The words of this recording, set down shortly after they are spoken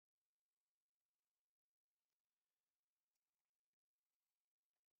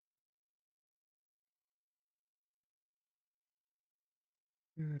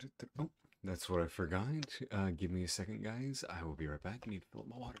Oh, that's what I forgot. Give me a second, guys. I will be right back. I need to fill up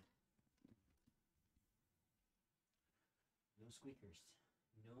my water. No squeakers.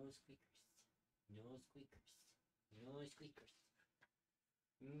 No squeakers. No squeakers. No squeakers.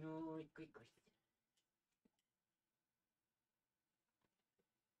 No squeakers.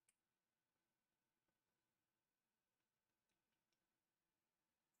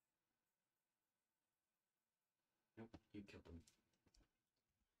 Nope, you killed him.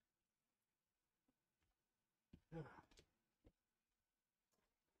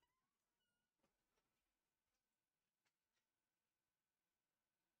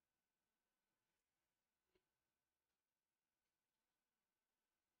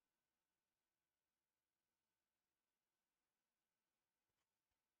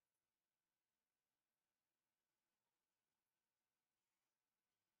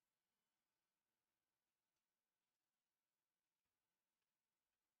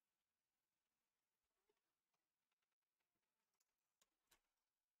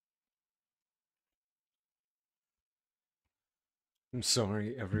 I'm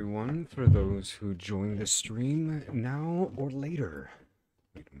sorry, everyone, for those who join the stream now or later.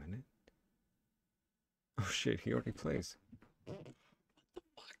 Wait a minute. Oh shit, he already plays. What the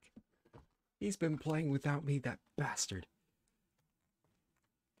fuck? He's been playing without me, that bastard.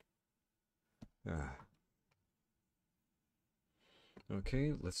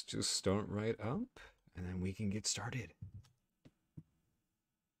 Okay, let's just start right up, and then we can get started.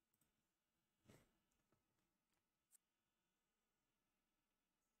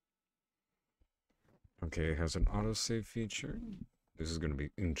 Okay, it has an autosave feature. This is going to be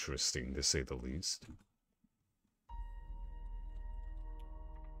interesting, to say the least.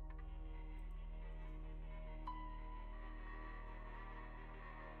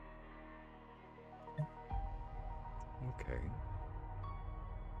 Okay.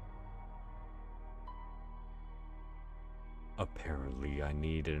 Apparently, I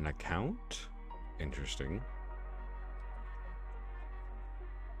need an account. Interesting.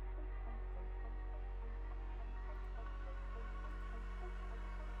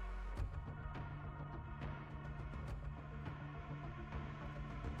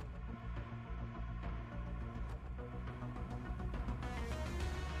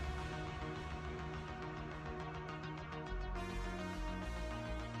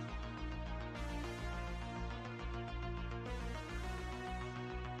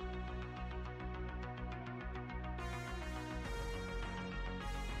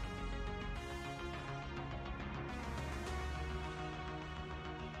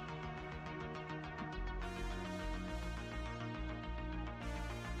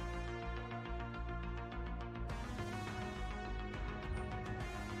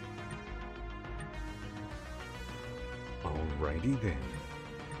 Alrighty then.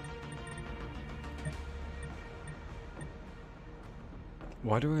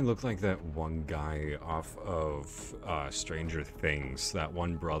 Why do I look like that one guy off of Stranger Things? That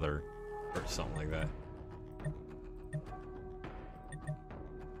one brother, or something like that.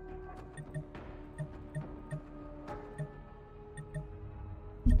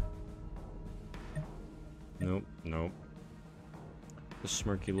 Nope, nope. The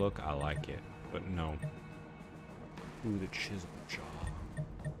smirky look, I like it, but no. Ooh, the chisel jaw.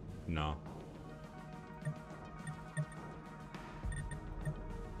 No.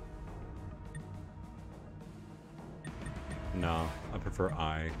 No, I prefer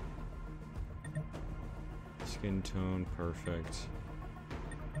eye. Skin tone, perfect.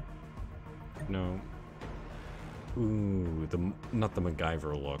 No. Ooh, not the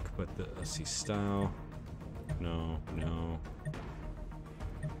MacGyver look, but the see style. No, no.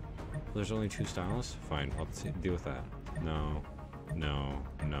 There's only 2 styles? Fine, I'll deal with that. No, no,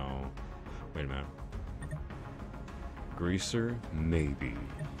 no. Wait a minute. Greaser? Maybe.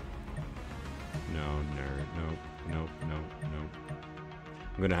 No, nerd. Nope, nope, nope, nope.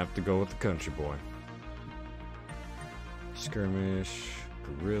 I'm gonna have to go with the country boy. Skirmish,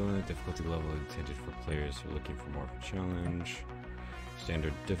 Gorilla, difficulty level intended for players who are looking for more of a challenge.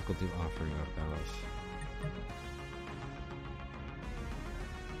 Standard difficulty offering out of balance.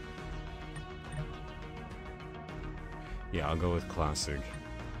 Yeah, I'll go with classic.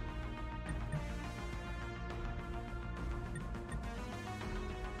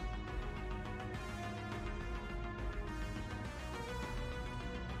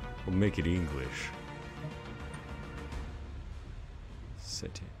 We'll make it English.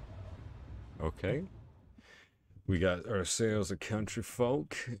 City. Okay. We got ourselves a country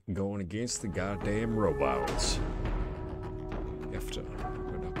folk going against the goddamn robots. After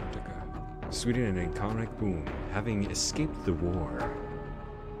Sweden and iconic boom, having escaped the war.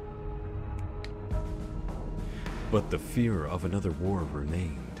 But the fear of another war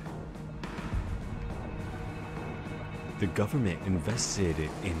remained. The government invested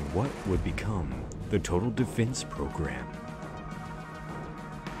in what would become the Total Defense Program.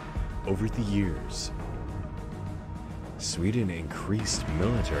 Over the years, Sweden increased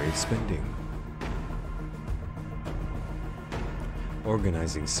military spending,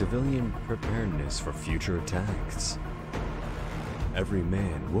 organizing civilian preparedness for future attacks. Every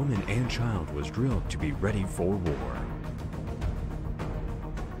man, woman, and child was drilled to be ready for war,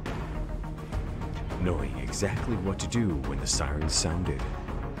 knowing exactly what to do when the sirens sounded.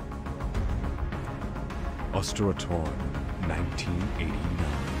 Ostertorn, 1989.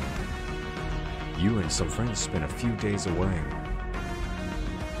 You and some friends spent a few days away,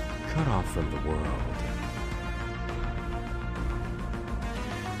 cut off from the world.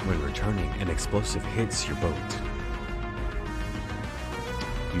 When returning, an explosive hits your boat.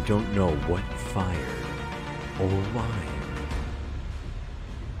 You don't know what fired or why.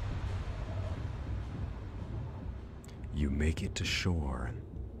 You make it to shore,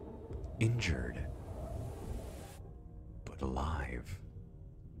 injured, but alive.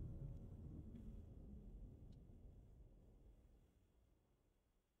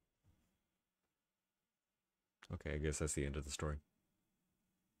 Okay, I guess that's the end of the story.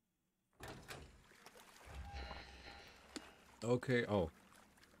 Okay, oh,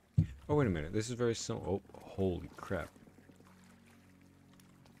 wait a minute, this is very simple. Oh, holy crap.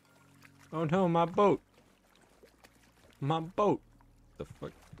 Oh no, my boat! My boat! The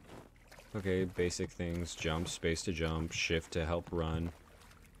fuck? Okay, basic things. Jump, space to jump, shift to help run.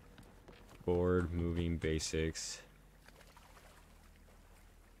 Board, moving basics.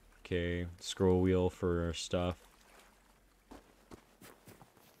 Okay, scroll wheel for stuff.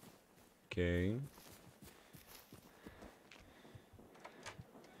 Okay.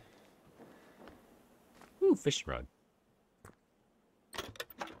 Ooh, fishing rod.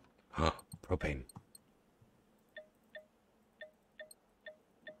 Propane.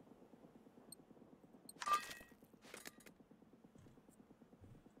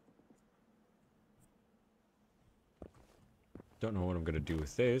 Don't know what I'm gonna do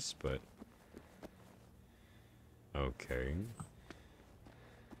with this, but okay.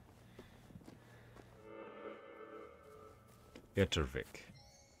 Ettervik.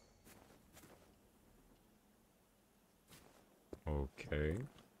 Okay.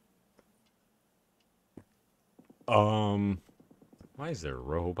 Why is there a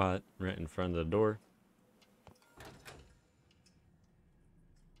robot right in front of the door?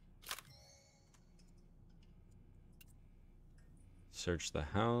 Search the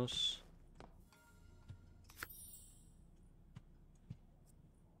house.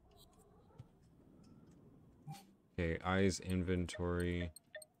 Okay, eyes inventory.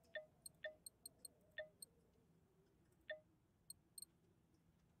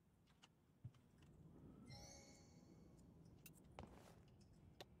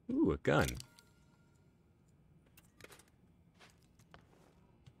 Ooh, a gun.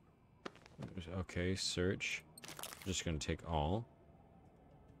 Okay, search. Just gonna take all.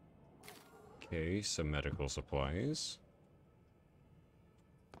 Okay, some medical supplies.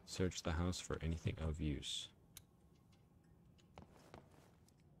 Search the house for anything of use.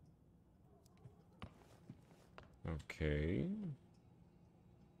 Okay.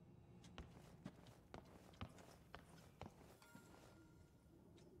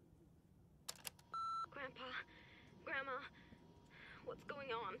 Grandpa, Grandma, what's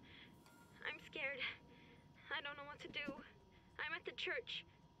going on? I'm scared. I don't know what to do. I'm at the church.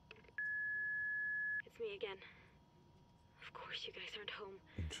 It's me again. Of course you guys aren't home.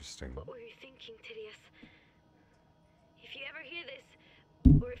 Interesting. What were you thinking, Tidius? If you ever hear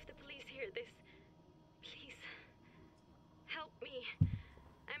this, or if the police hear this, please, help me.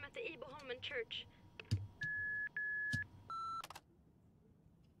 I'm at the Iboholmen church.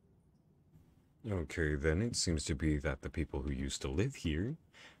 Okay, then it seems to be that the people who used to live here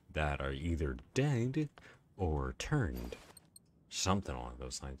that are either dead or turned. Something along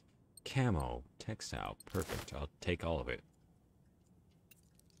those lines. Camo, textile, perfect. I'll take all of it.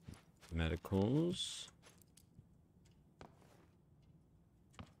 Medicals.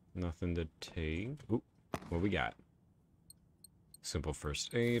 Nothing to take. Oop, what we got? Simple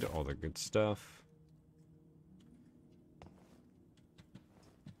first aid, all the good stuff.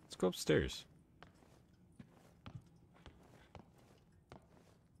 Let's go upstairs.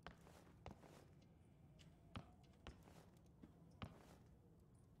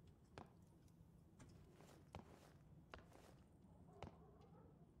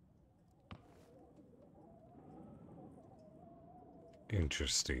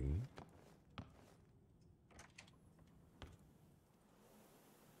 Interesting.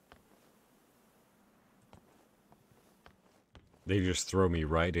 They just throw me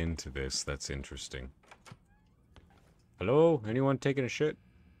right into this. That's interesting. Hello? Anyone taking a shit?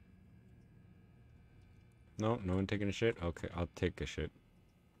 No? No one taking a shit? Okay, I'll take a shit.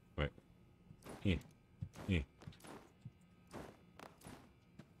 Wait. Eh. Eh.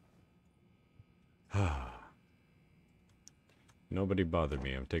 Nobody bothered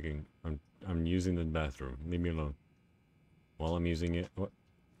me. I'm using the bathroom. Leave me alone. While I'm using it. What?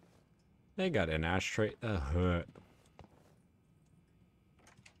 They got an ashtray.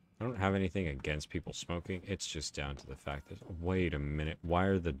 I don't have anything against people smoking. It's just down to the fact that... Wait a minute. Why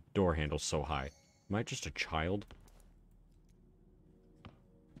are the door handles so high? Am I just a child?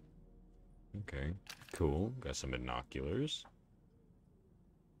 Okay. Cool. Got some binoculars.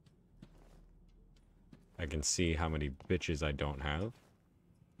 I can see how many bitches I don't have.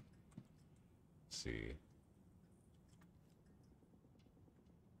 Let's see.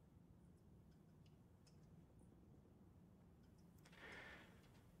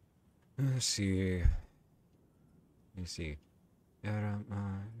 Let's see. Let's see.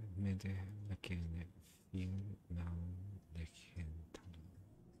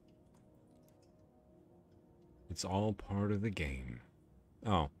 It's all part of the game.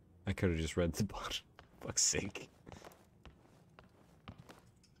 Oh, I could have just read the bottom. Fuck's sake.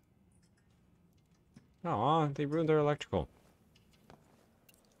 Aw, they ruined their electrical.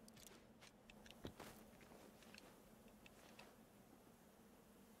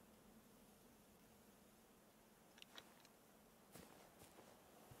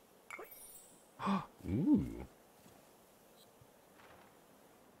 Ooh.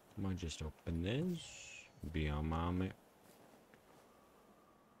 Might just open this. Be on my...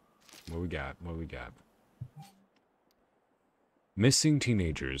 What we got? What we got? Missing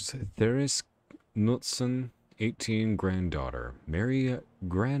teenagers. Theris Knutson, 18, granddaughter. Mary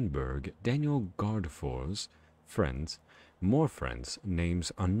Granberg, Daniel Gardefors, friends. More friends.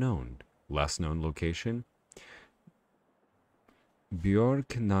 Names unknown. Last known location.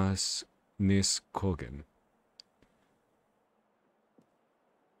 Bjorknas Niskogen.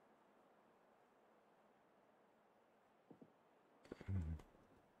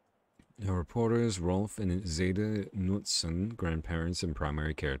 Our reporters Rolf and Zeta Knutson, grandparents and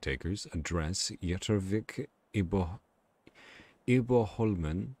primary caretakers. Address Jetervik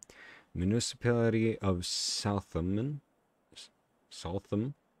Iboholmen, municipality of Southam.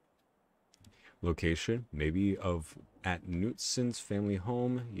 Location, maybe of at Knutson's family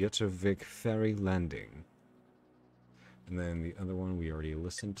home, Jetervik Ferry Landing. And then the other one we already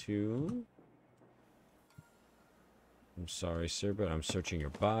listened to. I'm sorry, sir, but I'm searching your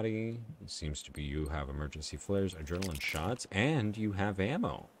body. It seems to be you have emergency flares, adrenaline shots, and you have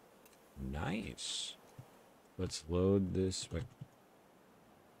ammo. Nice. Let's load this. Wait.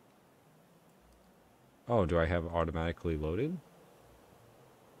 Oh, do I have automatically loaded?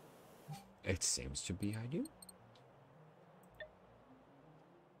 It seems to be I do.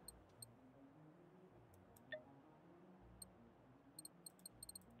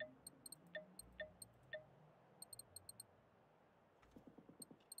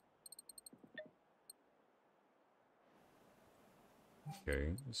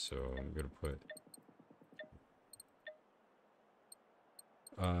 Okay, so I'm gonna put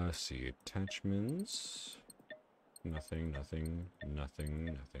see, attachments. Nothing, nothing, nothing,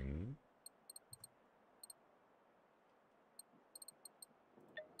 nothing.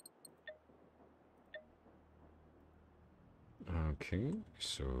 Okay,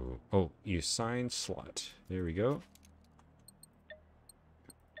 so oh, you assign slot. There we go.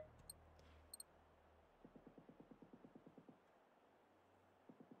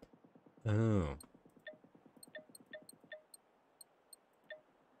 Oh.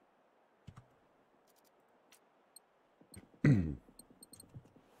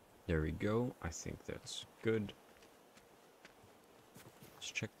 There we go. I think that's good.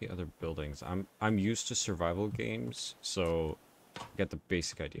 Let's check the other buildings. I'm used to survival games, so I get the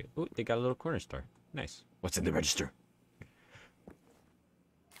basic idea. Oh, they got a little corner store. Nice. What's in the register?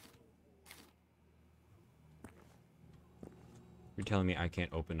 You're telling me I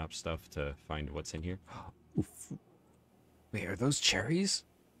can't open up stuff to find what's in here? Oof. Wait, are those cherries?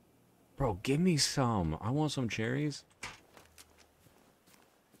 Bro, give me some. I want some cherries.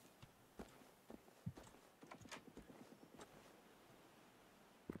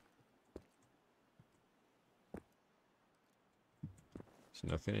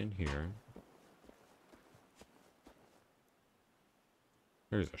 There's nothing in here.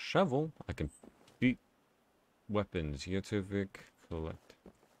 There's a shovel. I can beat weapons. Yotovic collect.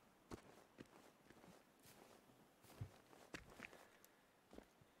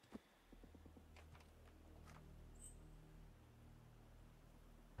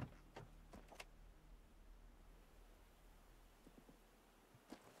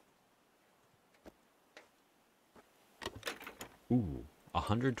 Ooh,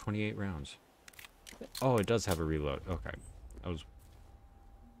 128 rounds. Oh, it does have a reload. Okay. I was...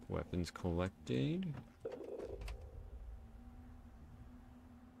 Weapons collected.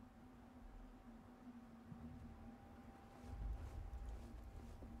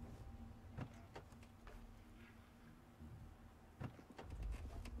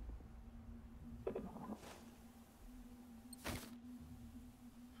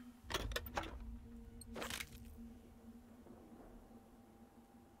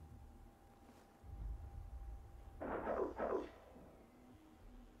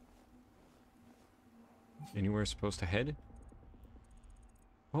 Anywhere supposed to head?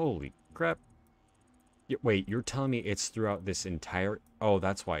 Holy crap. Wait, you're telling me it's throughout this entire... Oh,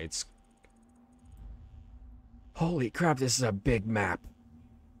 that's why it's... Holy crap, this is a big map.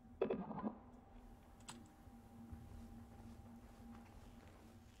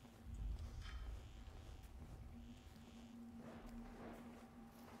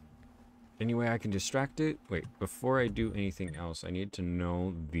 Any way I can distract it? Wait, before I do anything else, I need to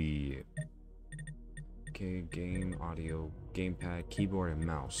know the... Okay, game, audio, gamepad, keyboard, and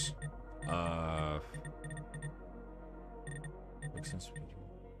mouse.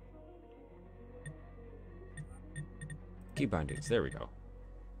 Key bindings, there we go.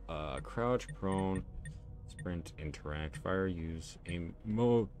 Crouch, prone, sprint, interact, fire, use, aim,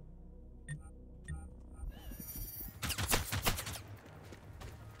 mode.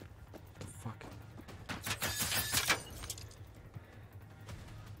 Fuck.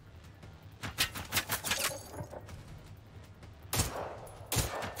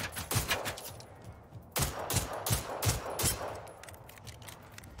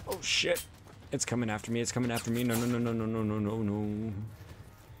 Oh shit. It's coming after me, it's coming after me. No, no, no, no, no, no, no, no, no.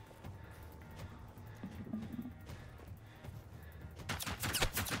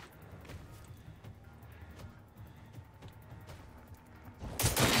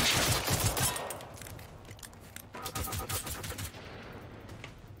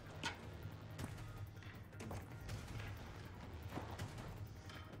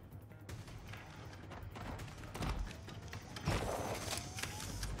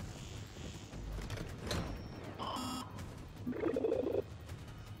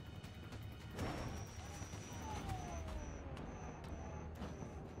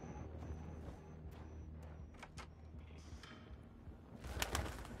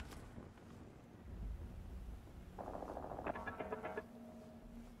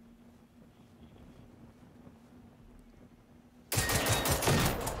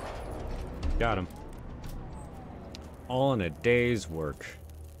 Got him. All in a day's work.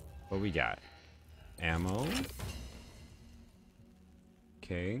 What we got? Ammo.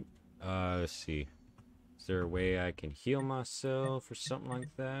 Okay. Let's see. Is there a way I can heal myself or something like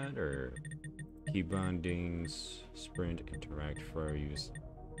that? Or key bindings, sprint, interact, fire use.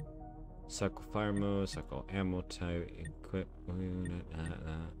 Cycle fire mode, cycle ammo type, equip.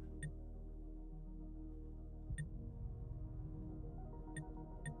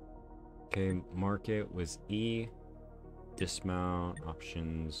 Okay, market was E. Dismount,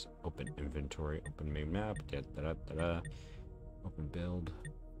 options, open inventory, open main map, open build.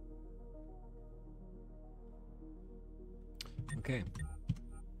 Okay.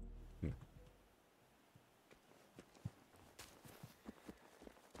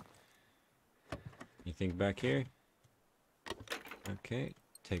 Anything back here? Okay,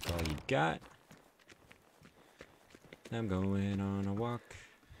 take all you got. I'm going on a walk.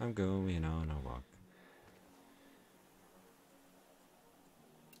 I'm going on a walk.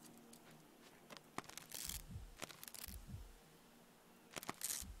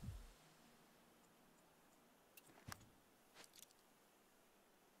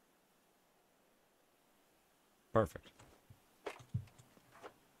 Perfect.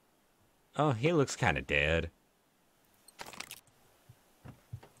 Oh, he looks kind of dead.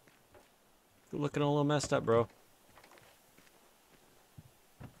 Looking a little messed up, bro.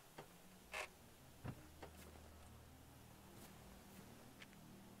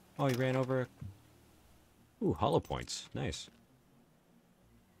 Oh, he ran over. Ooh, hollow points. Nice.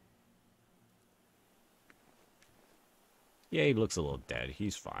 Yeah, he looks a little dead.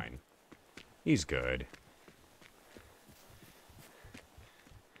 He's fine. He's good.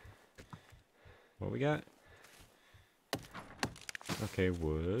 What we got? Okay,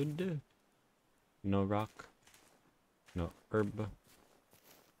 wood. No rock. No herb.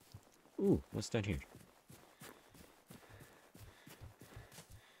 Ooh, what's down here?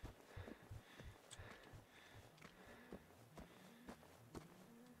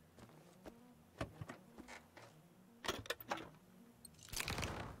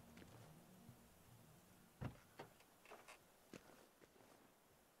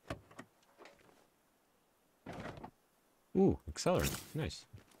 Ooh, accelerant. Nice.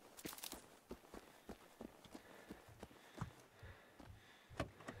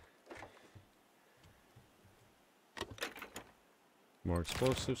 More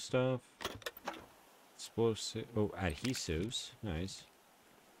explosive stuff. Explosive. Oh, adhesives. Nice.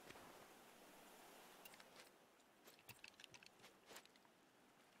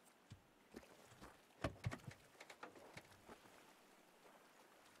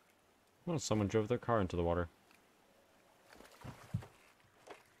 Well, someone drove their car into the water.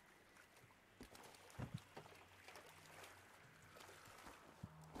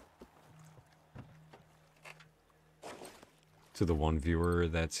 To the one viewer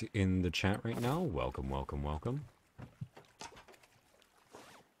that's in the chat right now, welcome, welcome, welcome.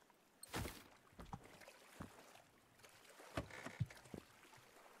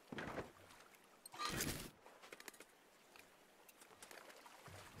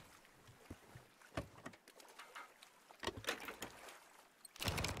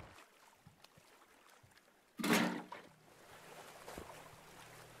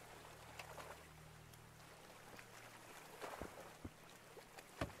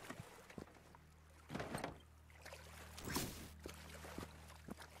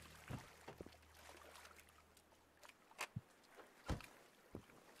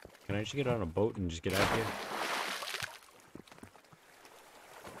 Can I just get on a boat and just get out of here?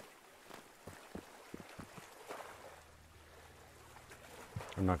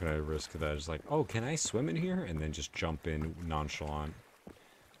 I'm not gonna risk that. It's like, oh, can I swim in here? And then just jump in nonchalant.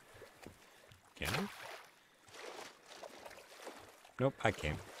 Can I? Nope, I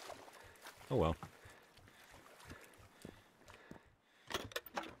can't. Oh well.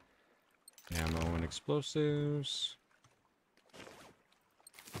 Ammo and explosives.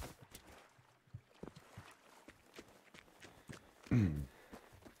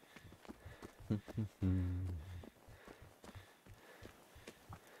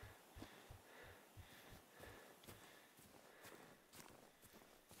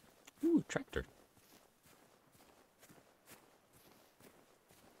 Ooh, tractor.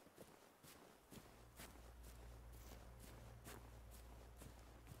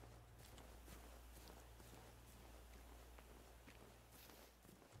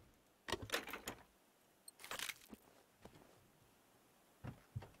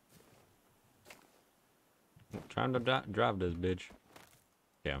 Trying to drive this bitch.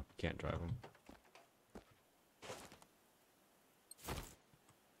 Yeah, can't drive him.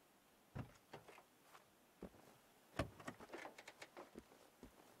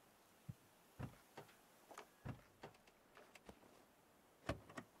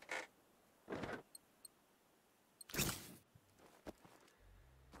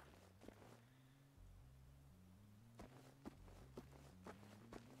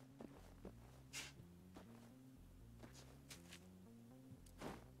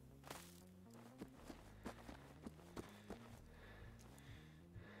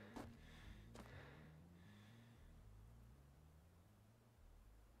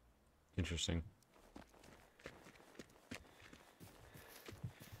 Interesting.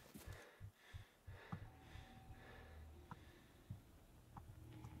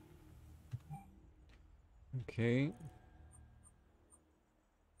 Okay.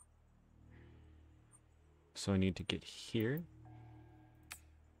 So I need to get here.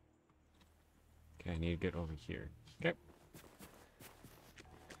 Okay, I need to get over here. Okay.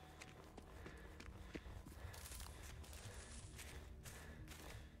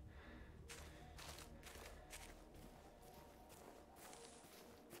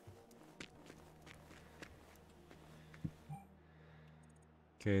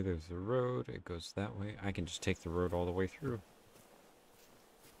 Okay, there's the road. It goes that way. I can just take the road all the way through.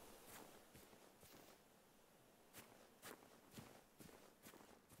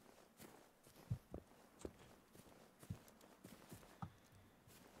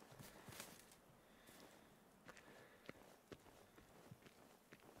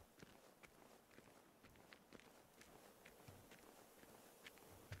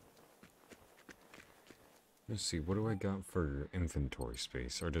 Let's see, what do I got for inventory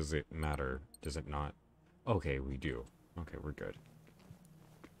space? Or does it matter? Does it not? Okay, we do. Okay, we're good.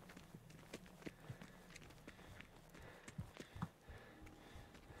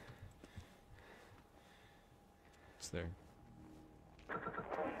 It's there.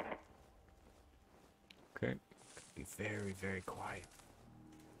 Okay. Be very, very quiet.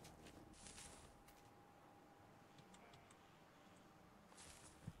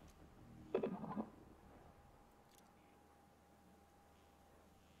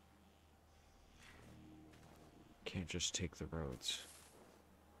 Can't just take the roads.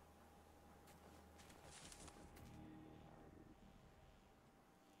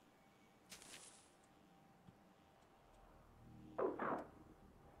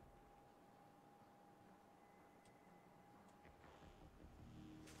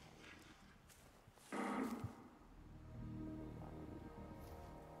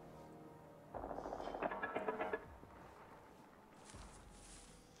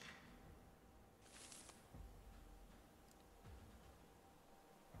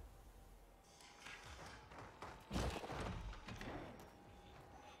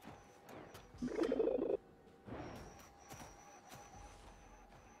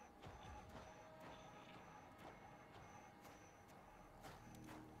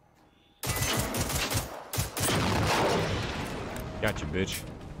 Gotcha, bitch.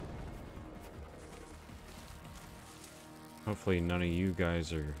 Hopefully none of you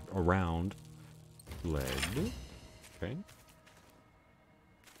guys are around. Lead. Okay.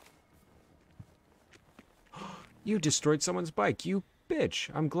 You destroyed someone's bike, you bitch.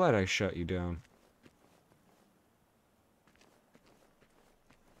 I'm glad I shut you down.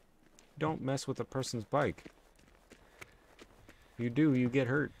 Don't mess with a person's bike. You do, you get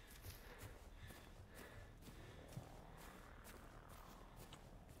hurt.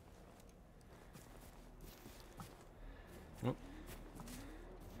 Oh.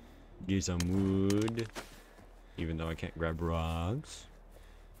 Get some wood. Even though I can't grab rocks.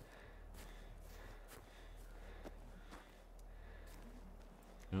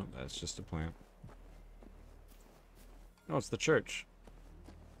 No, that's just a plant. Oh, it's the church.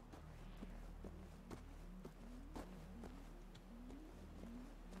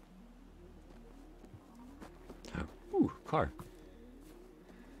 Ooh, car.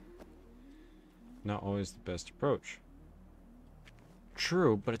 Not always the best approach.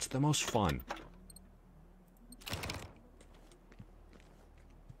 True, but it's the most fun.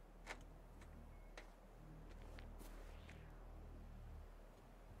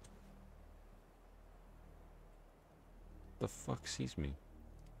 The fuck sees me?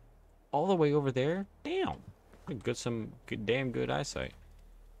 All the way over there? Damn. Some damn good eyesight.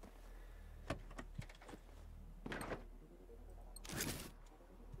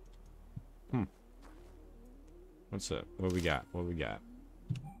 What's up? What we got? What we got?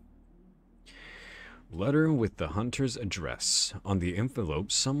 Letter with the hunter's address. On the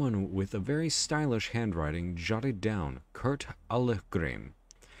envelope, someone with a very stylish handwriting jotted down Kurt Allegren.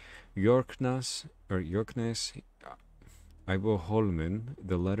 Yorknes Iboholmen.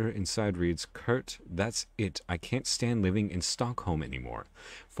 The letter inside reads, Kurt, that's it. I can't stand living in Stockholm anymore.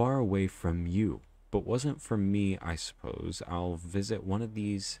 Far away from you. But wasn't for me, I suppose. I'll visit one of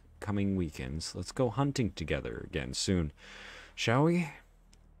these coming weekends. Let's go hunting together again soon. Shall we?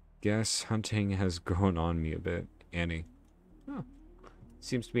 Guess hunting has grown on me a bit. Annie. Oh.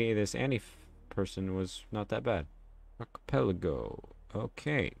 Seems to me this Annie person was not that bad. Archipelago.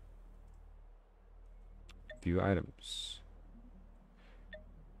 Okay. View items.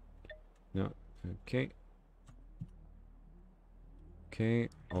 No. Okay. Okay.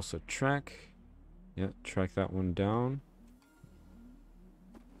 Also track. Yeah, track that one down.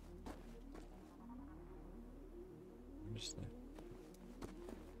 Where's that?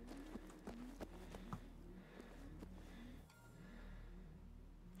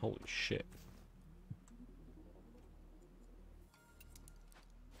 Holy shit.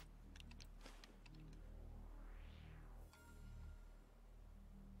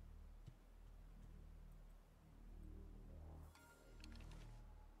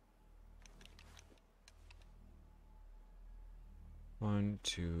 One,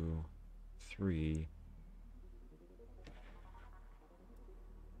 two, three.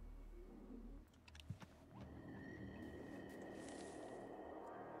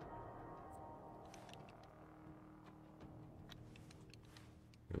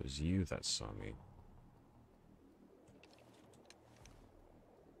 It was you that saw me.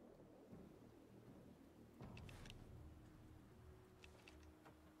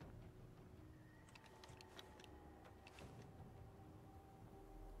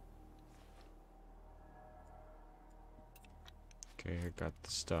 Okay, I got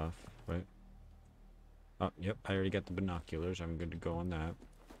the stuff. Wait. Oh, yep, I already got the binoculars. I'm good to go on that.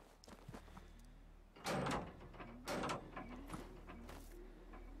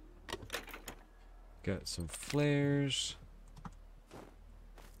 Got some flares.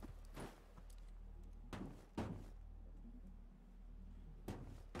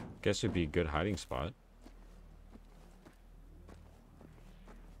 Guess it'd be a good hiding spot.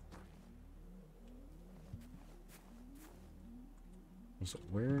 So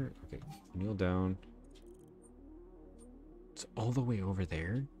where? Okay, kneel down. It's all the way over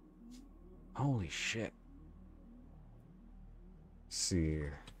there? Holy shit. Let's see.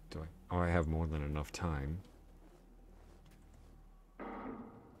 Oh, I have more than enough time.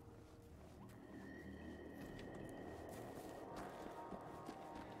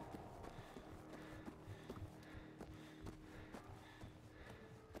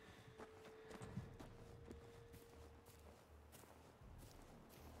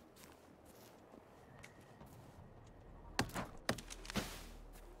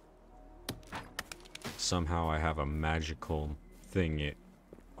 Somehow I have a magical thing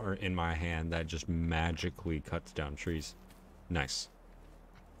or in my hand that just magically cuts down trees. Nice.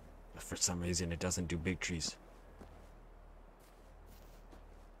 But for some reason it doesn't do big trees.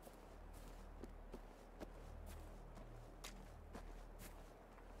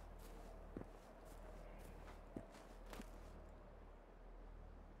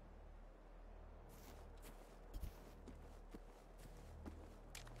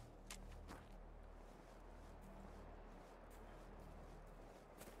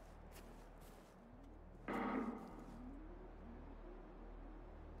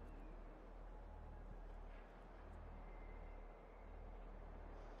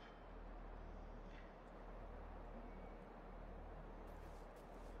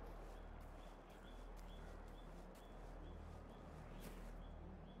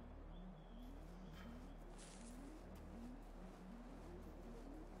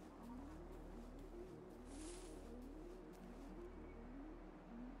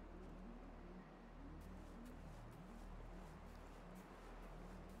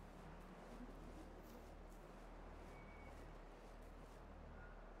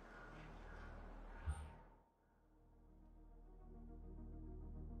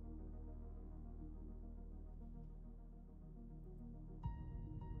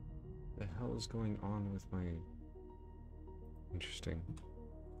 hell is going on with my... Interesting.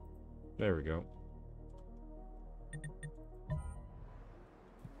 There we go.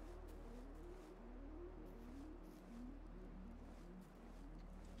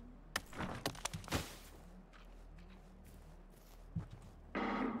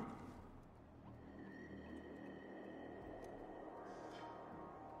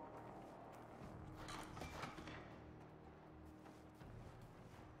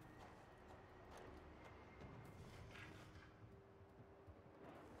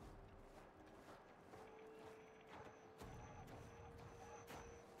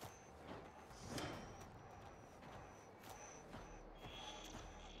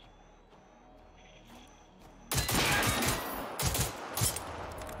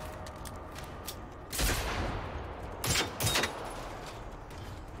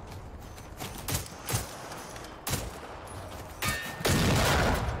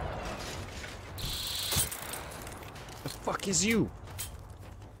 Fuck is you?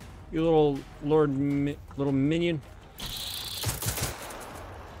 You little little minion.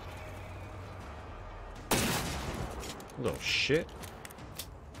 Little shit.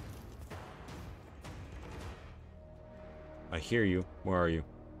 I hear you. Where are you?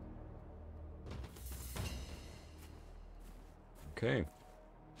 Okay.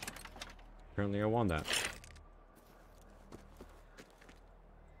 Apparently I won that.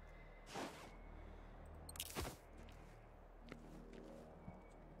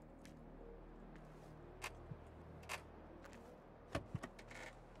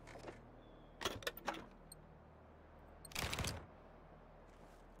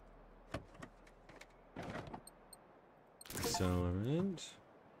 Accelerant.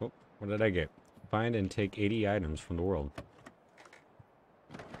 Oh, what did I get? Find and take 80 items from the world.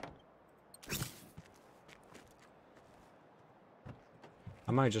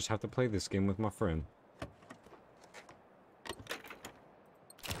 I might just have to play this game with my friend.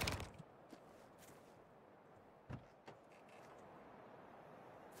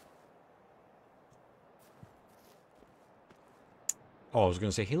 Oh, I was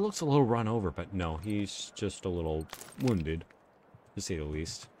gonna say, he looks a little run over, but no, he's just a little wounded, to say the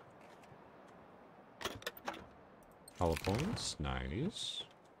least. Hollow points, nice.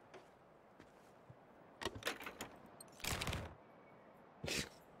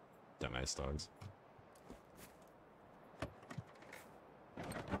 Dumbass dogs.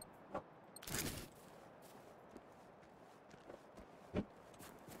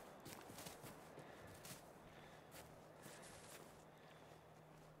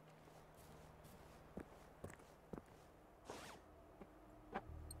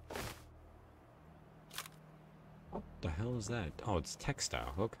 What the hell is that? Oh, it's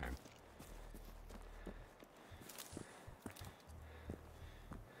textile. Okay.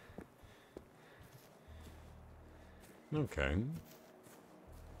 Okay.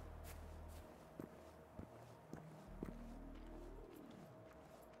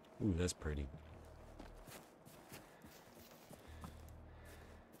 Ooh, that's pretty.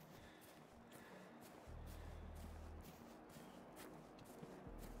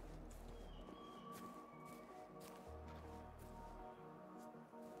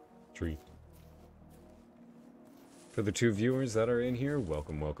 Tree. For the 2 viewers that are in here,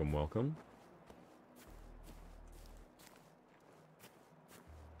 welcome, welcome, welcome.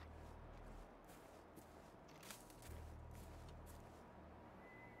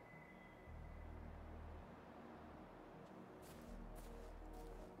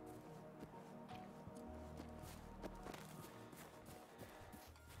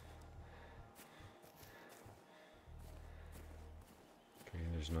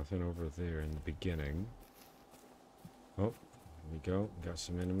 There's nothing over there in the beginning. Oh, there we go. Got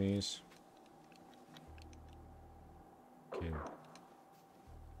some enemies. Okay.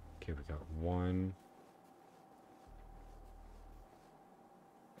 Okay, we got one.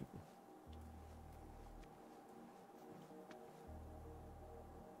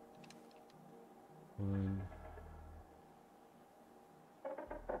 One.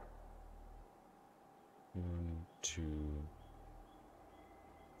 One, two.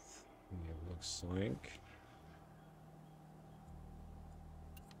 It looks like.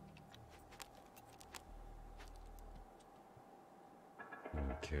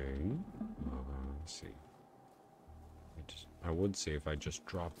 Okay. Let's see. I would say if I just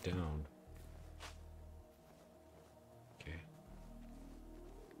drop down. Okay.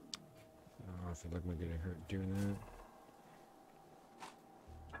 I feel like I'm getting hurt doing that.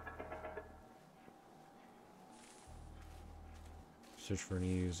 Search for any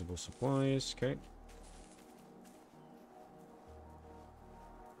usable supplies. Okay.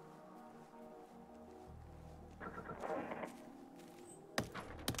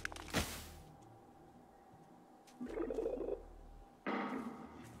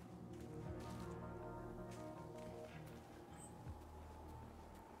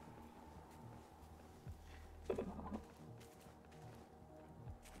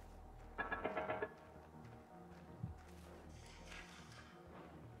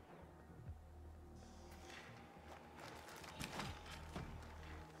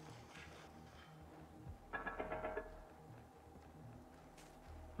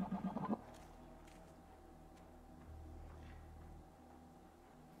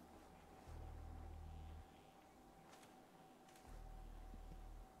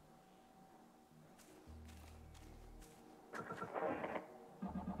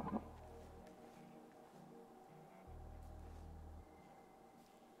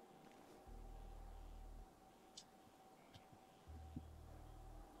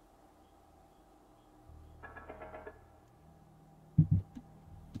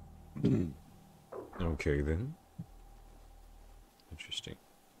 Okay then. Interesting.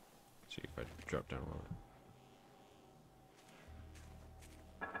 Let's see if I drop down a little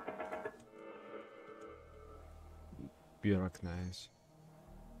bit. Recognize.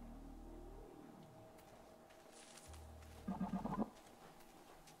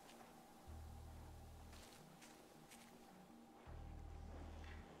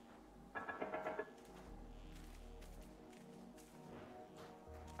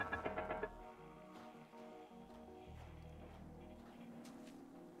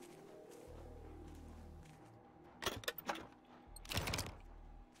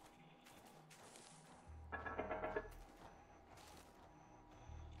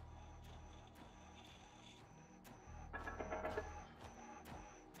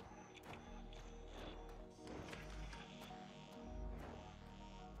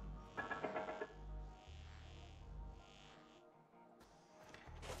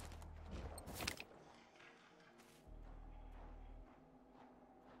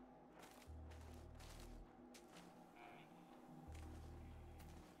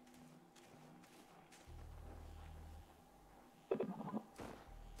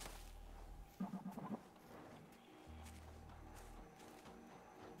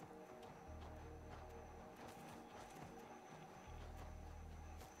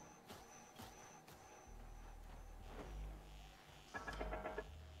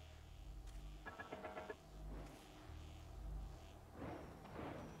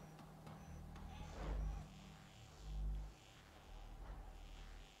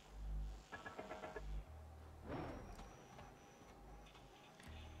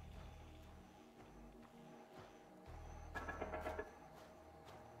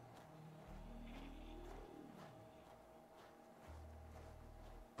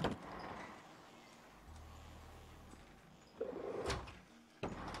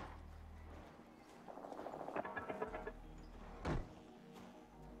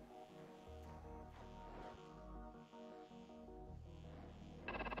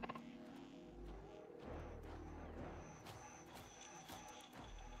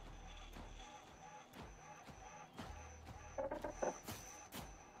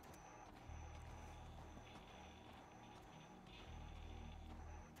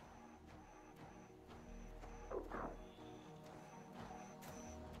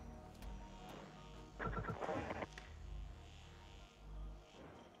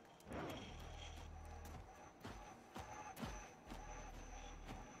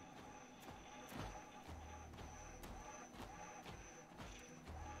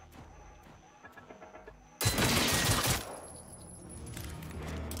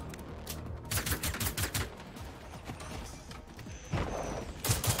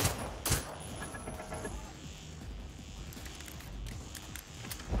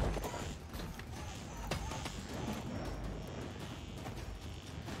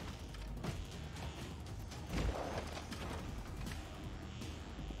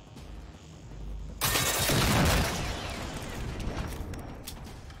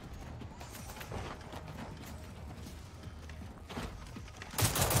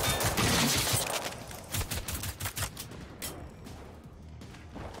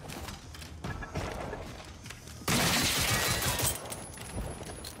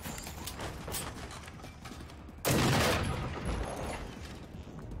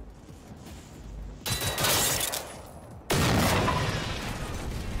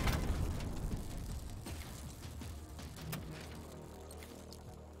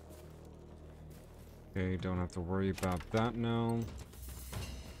 Okay, don't have to worry about that now.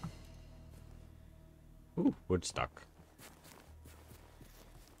 Ooh, wood stuck.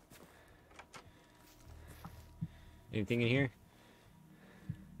 Anything in here?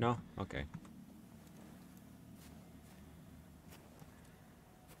 No? Okay.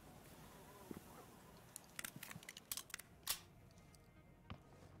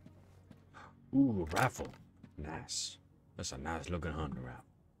 Ooh, rifle. Nice. That's a nice looking hunting rifle.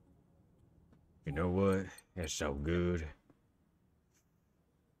 You know what? It's so good.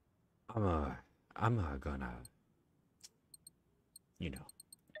 I'm gonna, you know,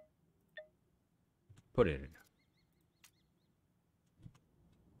 put it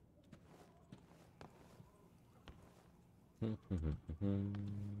in.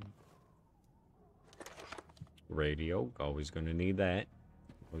 Radio, always gonna need that.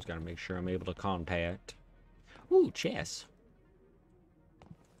 Always gotta make sure I'm able to contact. Ooh, chess.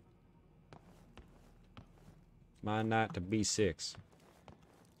 My knight to B6.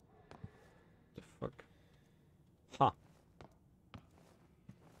 The fuck? Huh.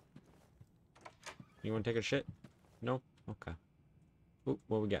 You wanna take a shit? No? Okay. Ooh,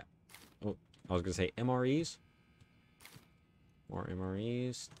 what we got? I was gonna say MREs. More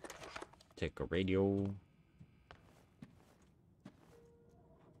MREs. Take a radio.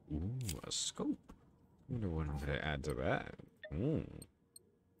 Ooh, a scope. Wonder what I'm gonna add to that.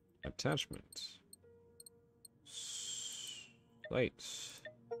 Attachments. Lights.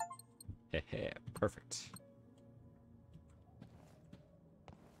 Heh, perfect.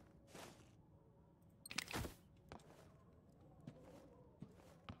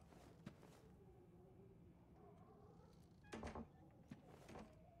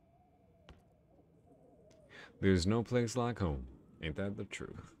 There's no place like home. Ain't that the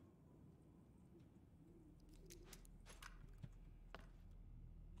truth?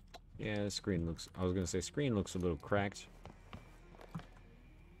 Yeah, the screen looks... I was gonna say, screen looks a little cracked. I'm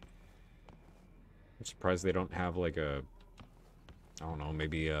surprised they don't have, like, a... I don't know,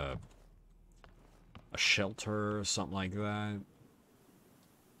 maybe a shelter or something like that.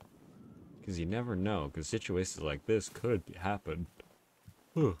 Because you never know, because situations like this could happen.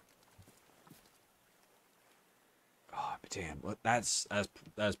 Huh. Oh, but damn, that's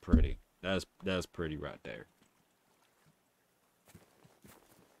pretty. That's pretty right there.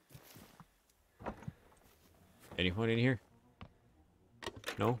 Anyone in here?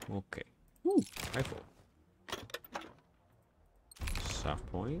 No? Okay. Ooh, rifle. Soft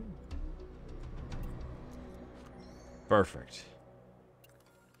point. Perfect.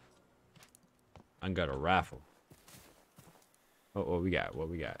 I got a rifle. Oh, what we got? What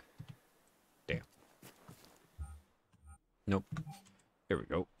we got? Damn. Nope. Here we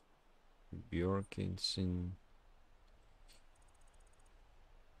go. Bjorkinson.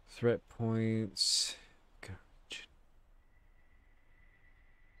 Threat points. Courage.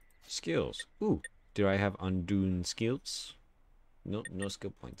 Skills. Ooh. Do I have undoing skills? No, no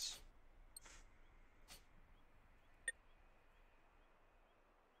skill points.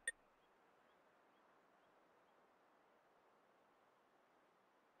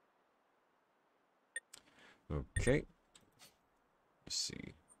 Okay. Let's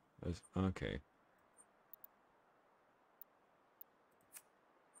see. Okay.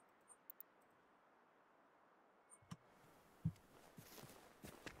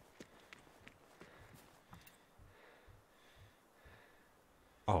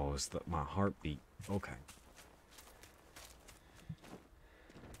 Oh, is that my heartbeat? Okay.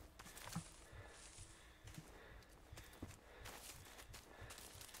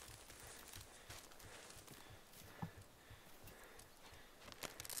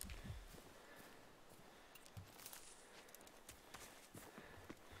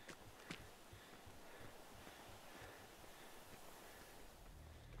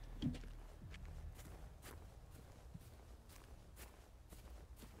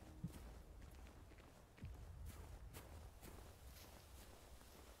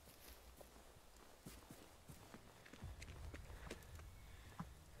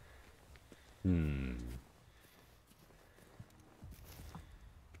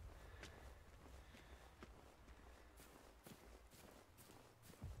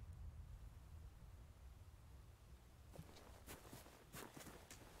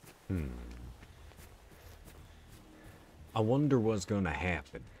 I wonder what's gonna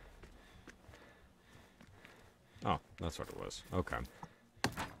happen. Oh, that's what it was. Okay.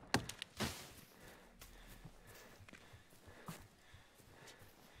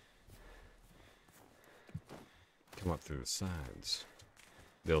 Come up through the sides.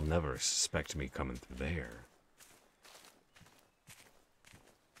 They'll never suspect me coming through there.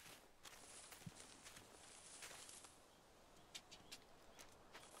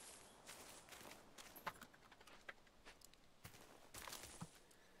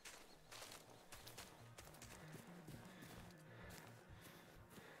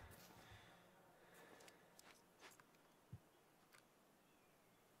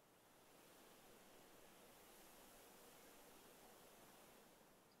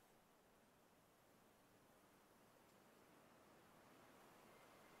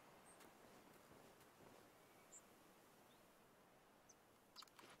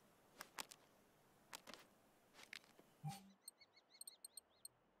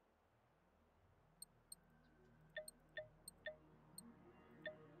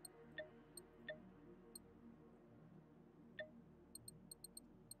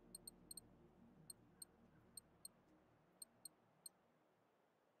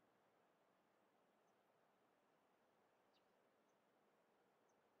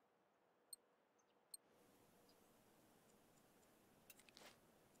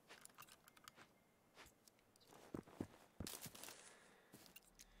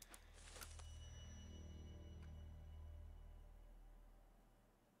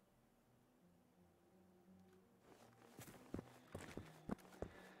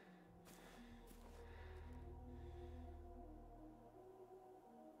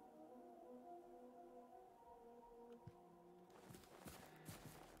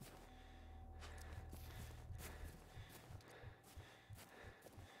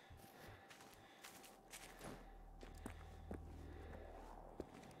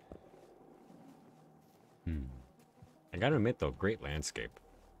 gotta admit though, great landscape.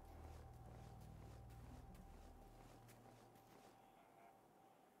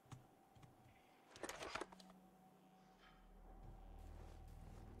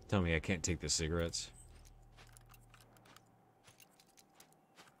 Tell me I can't take the cigarettes.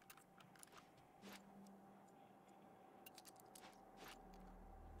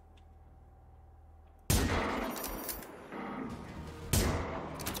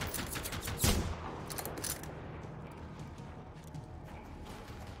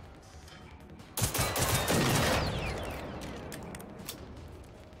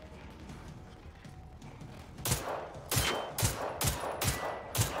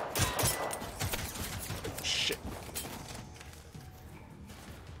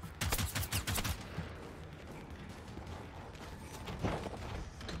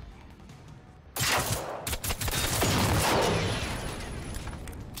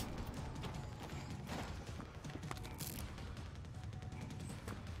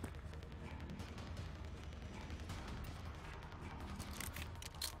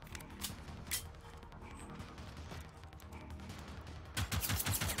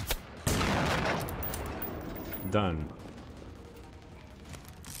 Done.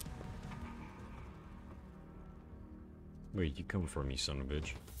 Wait, you come for me, son of a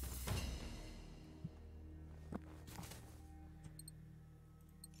bitch.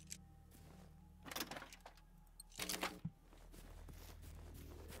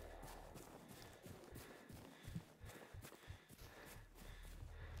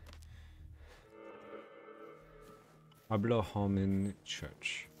 Abrahaman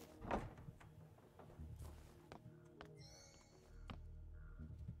Church.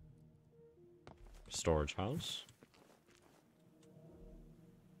 Storage house.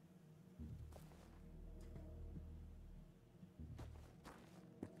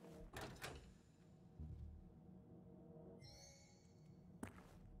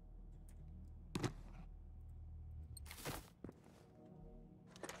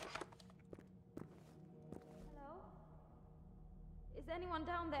 Hello? Is anyone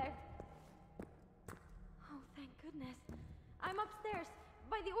down there? Oh, thank goodness. I'm upstairs,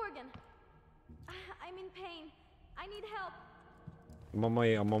 by the organ. I'm in pain. I need help. I'm on my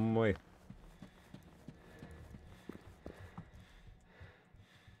way, I'm on my way.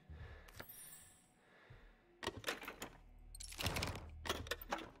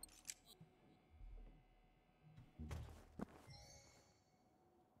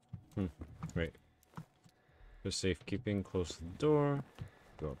 Wait. For safekeeping, close the door.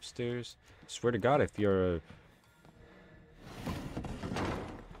 Go upstairs. Swear to God, if you're a...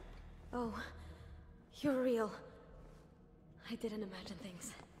 Oh, you're real. I didn't imagine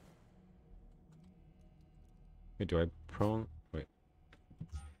things. Wait, do I prone? Wait.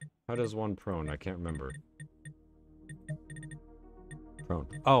 How does one prone? I can't remember. Prone.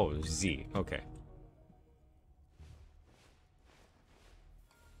 Oh, Z. Okay.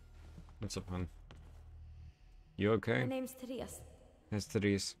 What's up, hon? You okay? My name's Therese. Yes,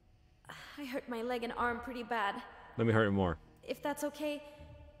 Therese. I hurt my leg and arm pretty bad. Let me hurt it more. If that's okay,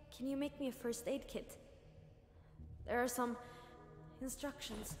 can you make me a first aid kit? There are some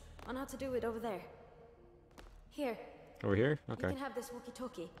instructions on how to do it over there. Here. Over here? Okay. You can have this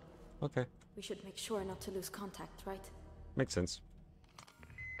walkie-talkie. Okay. We should make sure not to lose contact, right? Makes sense.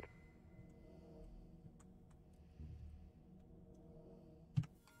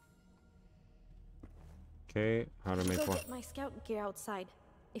 Okay, how to make Go one? get my scout gear outside,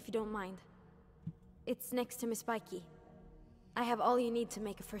 if you don't mind. It's next to Miss Pikey. I have all you need to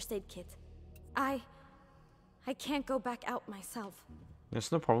make a first aid kit. I can't go back out myself.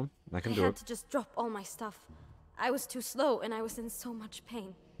 That's no problem. I can do I had it. to just drop all my stuff. I was too slow and I was in so much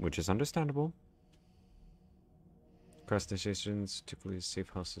pain. Which is understandable. Cross stations, typically safe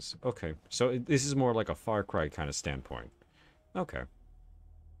houses. Okay, so this is more like a Far Cry kind of standpoint. Okay.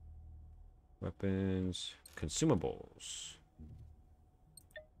 Weapons, consumables.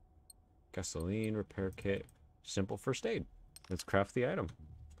 Gasoline, repair kit, simple first aid. Let's craft the item.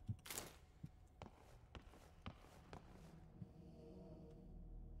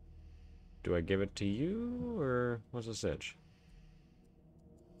 Do I give it to you, or what's the sitch?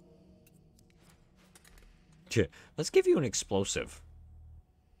 Yeah, let's give you an explosive.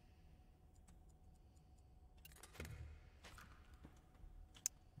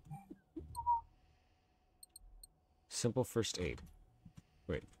 Simple first aid.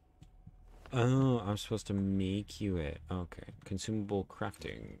 Wait. Oh, I'm supposed to make you it. Okay. Consumable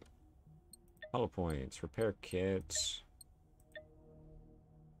crafting. Hollow points, repair kits.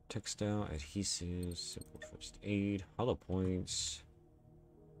 Textile, adhesives, simple first aid, hollow points.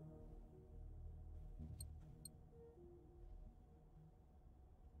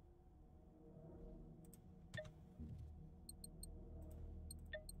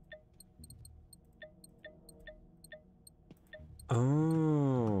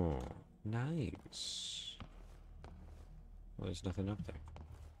 Oh, nice. Well, there's nothing up there.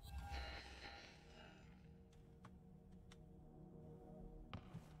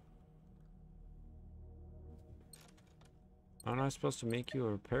 Aren't I supposed to make you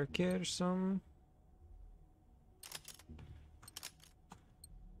a repair kit or something?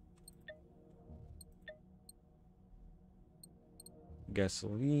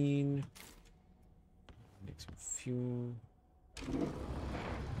 Gasoline. Make some fuel.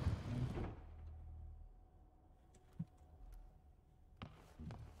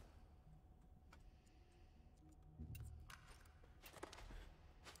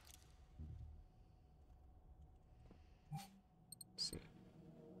 Let's see.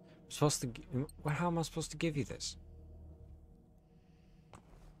 I'm supposed to. How am I supposed to give you this?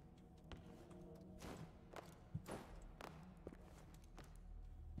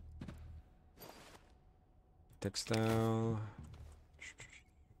 Textile.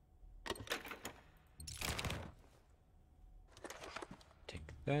 Take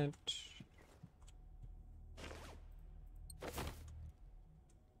that.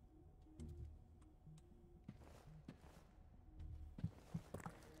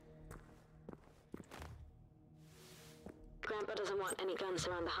 Grandpa doesn't want any guns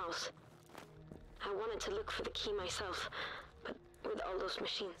around the house. I wanted to look for the key myself, but with all those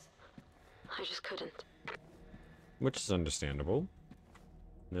machines, I just couldn't. Which is understandable.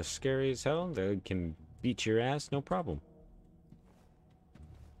 They're scary as hell. They can beat your ass, no problem.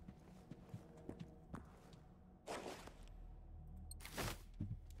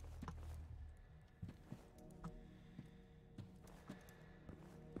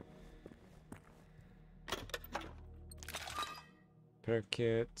 Repair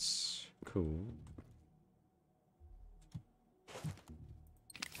kits. Cool.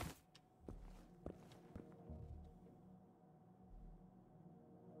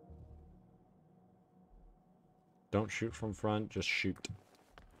 Don't shoot from front, just shoot.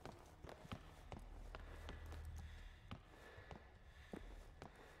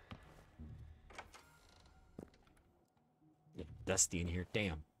 Yeah, dusty in here,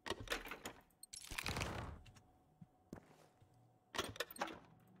 damn.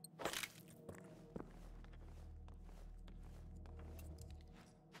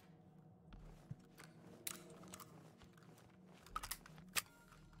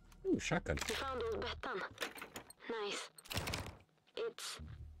 Ooh, shotgun. We found old Bettan. Nice. It's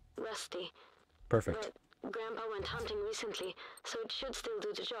rusty, Perfect. but Grandpa went hunting recently, so it should still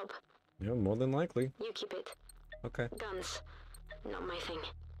do the job. Yeah, more than likely. You keep it. Okay. Guns, not my thing.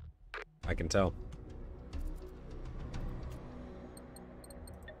 I can tell.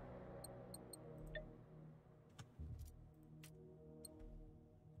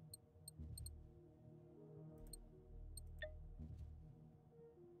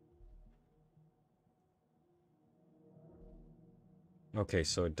 Okay,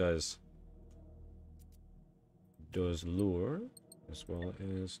 so it does lure, as well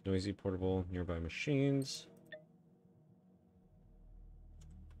as noisy portable nearby machines.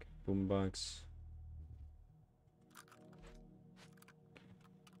 Boombox.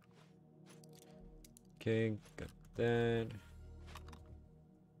 Okay, got that.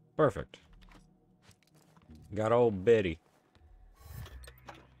 Perfect. Got old Betty.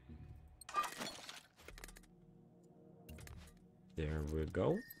 There we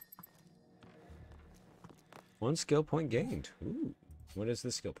go. 1 skill point gained. Ooh. What is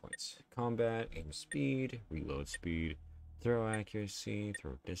the skill points? Combat, aim speed, reload speed, throw accuracy,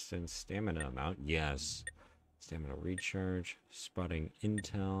 throw distance, stamina amount. Yes. Stamina recharge, spotting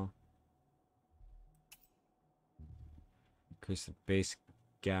intel. Increase the base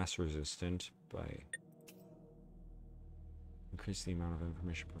gas resistant by increase the amount of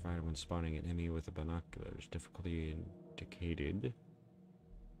information provided when spotting an enemy with the binoculars. Difficulty indicated.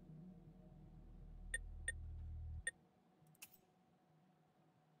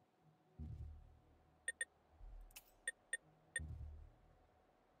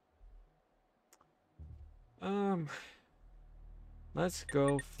 Let's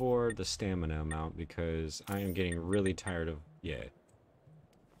go for the stamina amount because I am getting really tired of, yeah.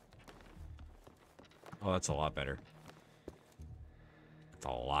 Oh, that's a lot better. That's a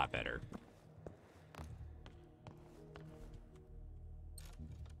lot better.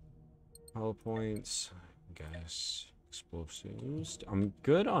 Hollow points, gas, explosives. I'm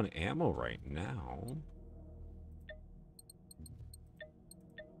good on ammo right now.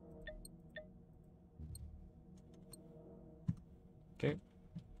 Okay.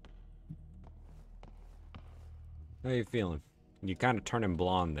 How you feeling? You kind of turning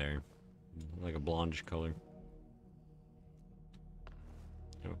blonde there. Like a blondish color.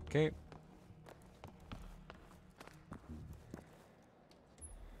 Okay.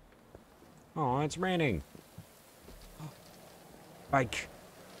 Oh, it's raining. Bike.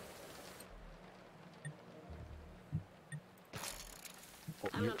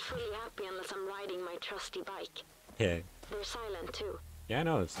 I'm not fully happy unless I'm riding my trusty bike. Yeah. They're silent too. Yeah,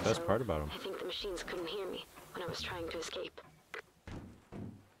 no, it's the best part about them. I think the machines couldn't hear me when I was trying to escape.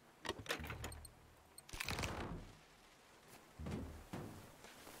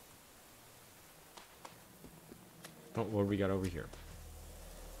 Oh, what do we got over here?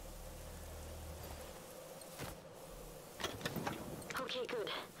 Okay, good.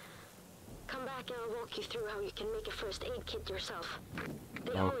 Come back and I'll walk you through how you can make a first aid kit yourself.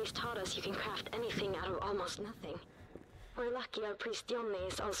 They always taught us you can craft anything out of almost nothing. We're lucky our priest Jonne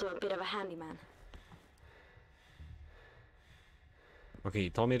is also a bit of a handyman. Okay, you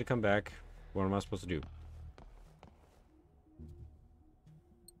told me to come back. What am I supposed to do?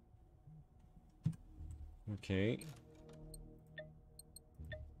 Okay.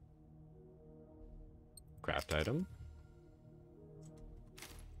 Craft item.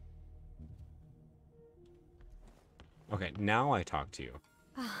 Okay, now I talk to you.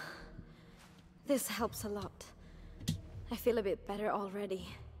 This helps a lot. I feel a bit better already.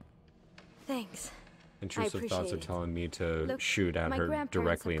 Thanks. Intrusive thoughts are appreciate it. telling me to Look, shoot at my her grandparents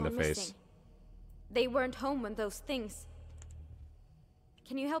directly in have the gone face. missing. They weren't home when those things...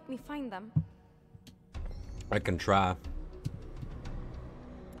 Can you help me find them? I can try.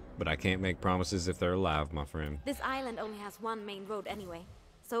 But I can't make promises if they're alive, my friend. This island only has one main road anyway.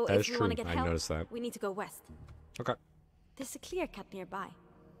 So That if is we want to true. get I help, noticed that. we need to go west. Okay. There's a clear cut nearby.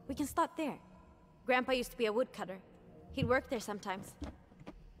 We can start there. Grandpa used to be a woodcutter. He'd work there sometimes.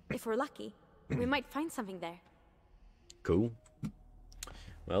 If we're lucky, we might find something there. Cool.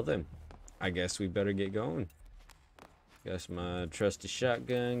 Well then, I guess we better get going. Got my trusty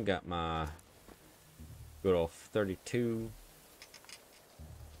shotgun, got my good old 32.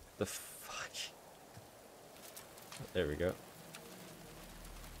 The fuck? There we go.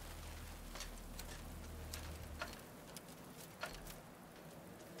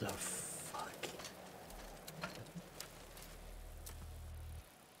 The fuck?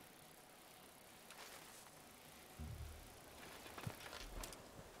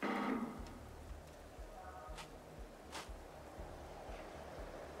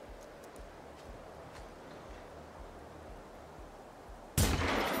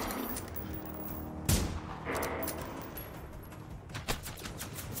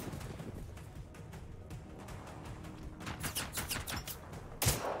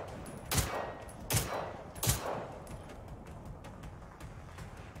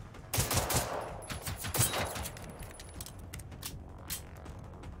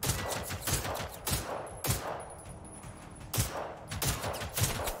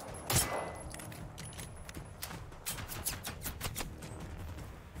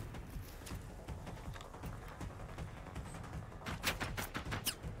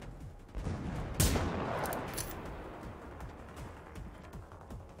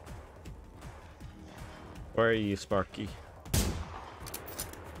 Where are you, Sparky?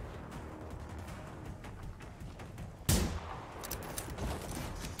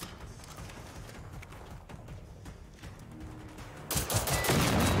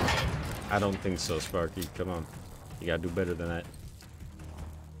 I don't think so, Sparky. Come on. You gotta do better than that.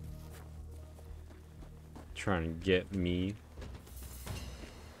 Trying to get me.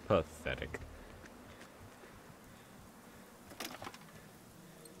 Pathetic.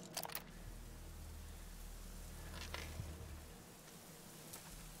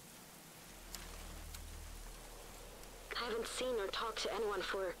 I haven't seen or talked to anyone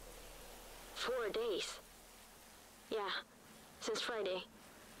for 4 days. Yeah, since Friday.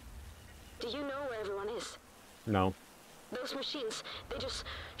 Do you know where everyone is? No. Those machines, they just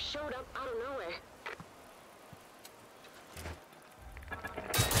showed up out of nowhere.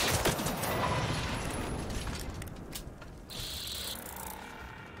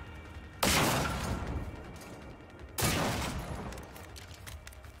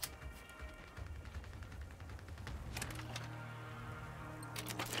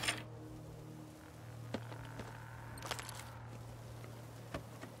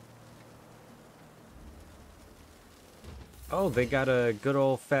 Oh, they got a good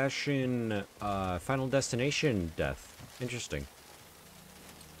old-fashioned Final Destination death. Interesting.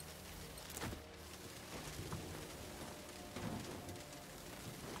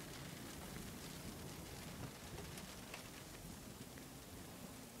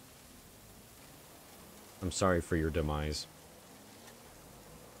 I'm sorry for your demise.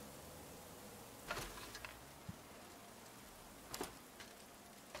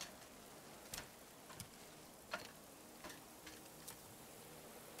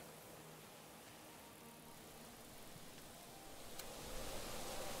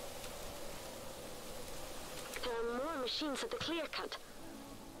 machines at the clear cut.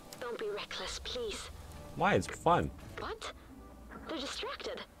 Don't be reckless, please. Why? It's fun. What? They're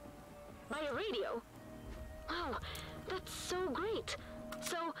distracted. By a radio? Wow, that's so great.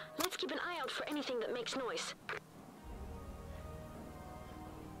 So, let's keep an eye out for anything that makes noise.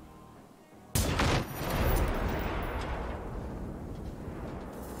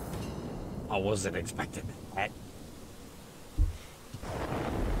 I wasn't expecting that.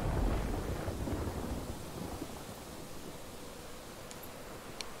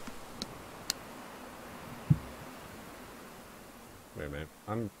 Wait a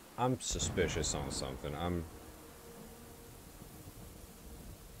minute. I'm suspicious on something.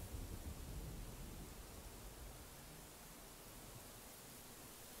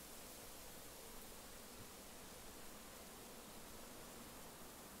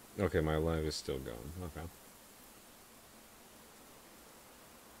 Okay, my live is still going. Okay.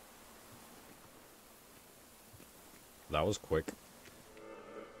 That was quick.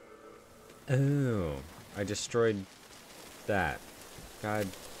 Oh, I destroyed that. God.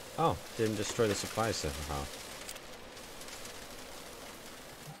 Oh, didn't destroy the supply somehow.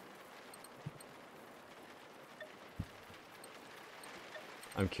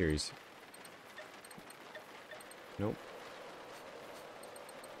 I'm curious. Nope.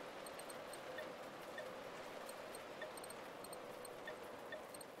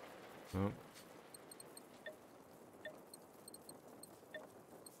 Oh.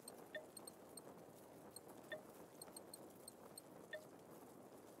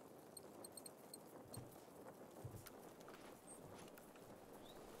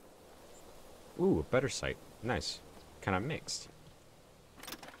 Ooh, a better sight. Nice. Kind of mixed.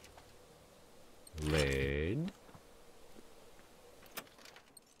 Lead.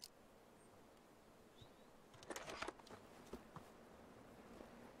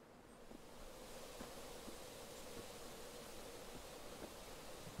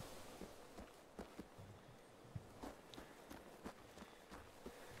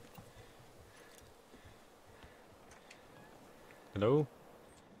 Hello?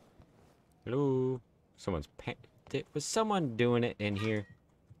 Hello? Someone's was someone doing it in here?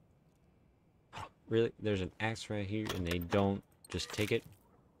 Really? There's an axe right here and they don't just take it?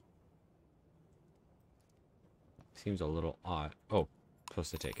 Seems a little odd. Oh,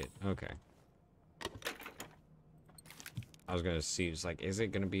 supposed to take it. Okay. I was gonna see, it's like, is it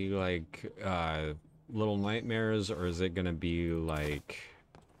gonna be like, Little Nightmares, or is it gonna be like,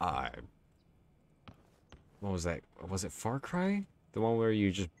 what was that? Was it Far Cry? The one where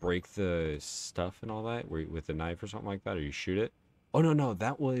you just break the stuff and all that, where with the knife or something like that, or you shoot it? Oh, no,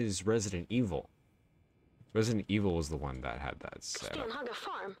 that was Resident Evil. Resident Evil was the one that had that setup. Stenhaga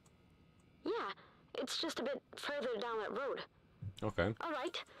Farm? Yeah, it's just a bit further down that road. Okay.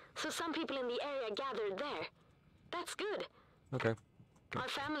 Alright, so some people in the area gathered there. That's good. Okay. Our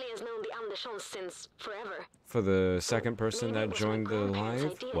family has known the Andersons since forever. For the second person Maybe it that was my joined the grandparents'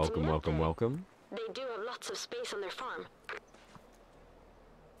 live, idea to welcome, meet up welcome, there. welcome. They do have lots of space on their farm.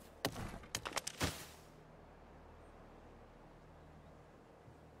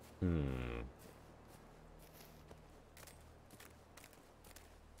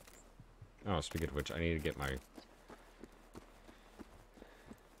 Oh, speaking of which, I need to get my...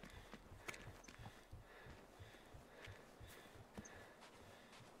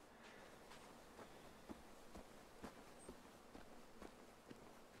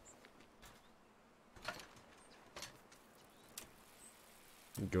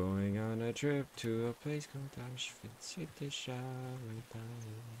 Going on a trip to a place called Auschwitz.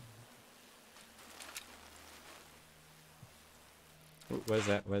 What is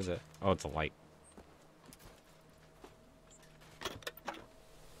that? What is that? Oh, it's a light.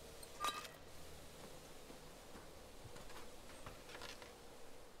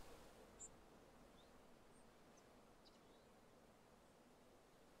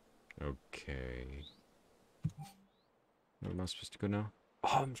 Okay. Where am I supposed to go now?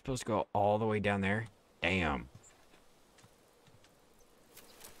 Oh, I'm supposed to go all the way down there? Damn.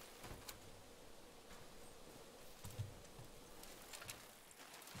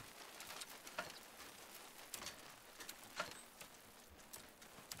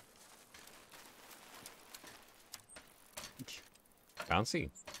 Bouncy.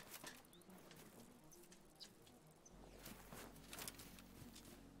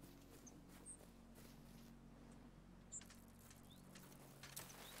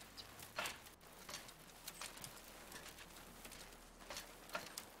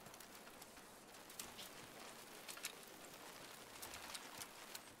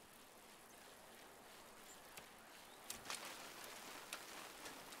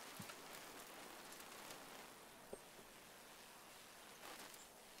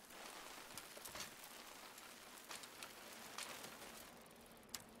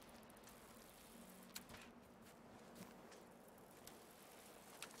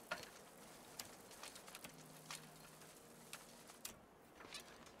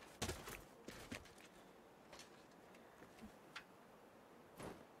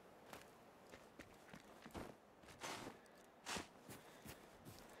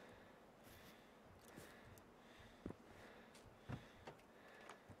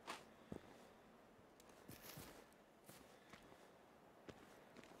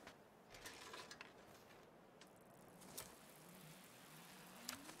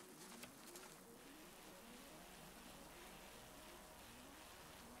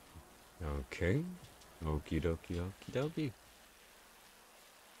 Okay. Okie dokie okie dokie.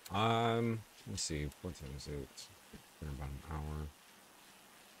 Let's see, what time is it? It's been about an hour.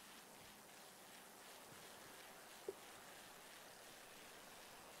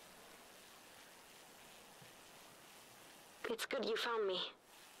 It's good you found me.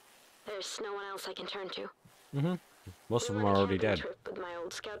 There's no one else I can turn to. Mm-hmm. Most of We them went are on a already camping dead. trip with my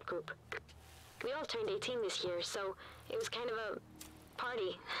old scout group. We all turned 18 this year, so it was kind of a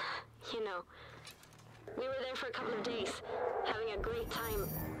party, you know. We were there for a couple of days, having a great time.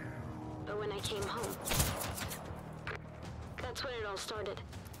 But when I came home, that's when it all started.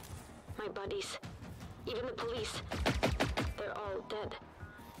 My buddies, even the police, they're all dead.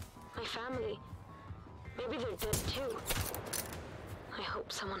 My family, maybe they're dead too. I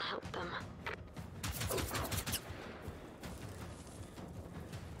hope someone helped them.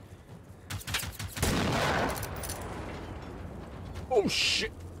 Oh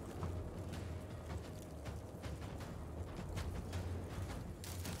shit!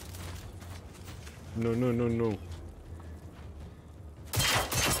 No, no, no, no.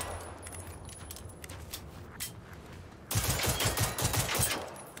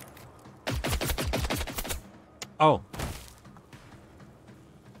 Oh.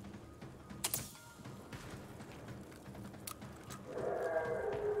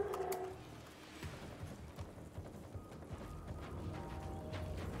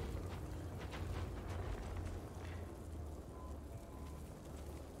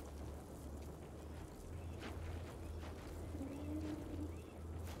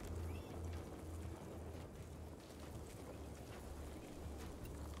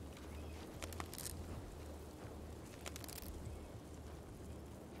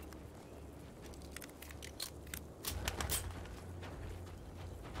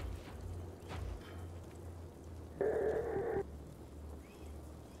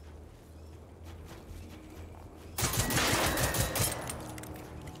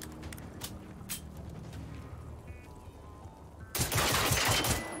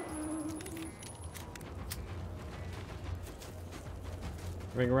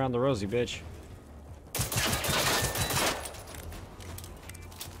 Ring around the rosy, bitch.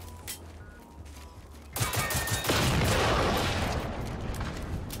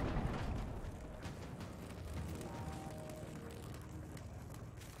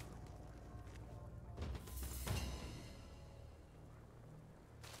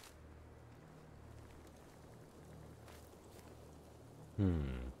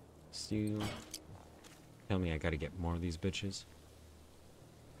 Steal. Tell me I gotta get more of these bitches.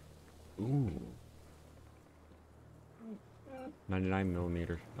 Ooh. 99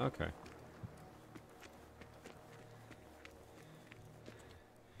 millimeter. Okay.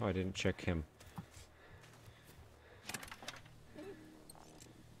 Oh, I didn't check him.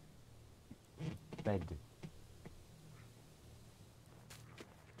 Bed.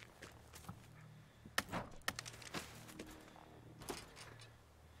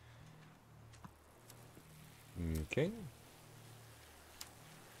 Okay.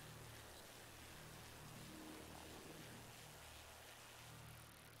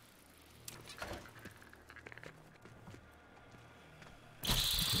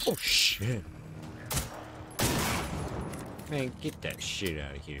 Oh shit. Man, get that shit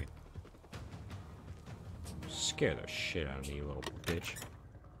out of here. Scare the shit out of me, you little bitch.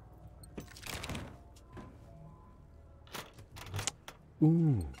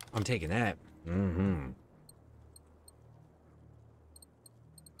 Ooh, I'm taking that. Mm-hmm.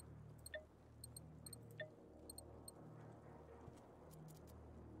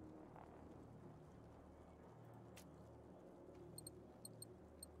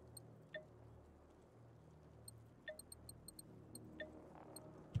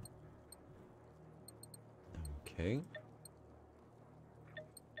 Okay.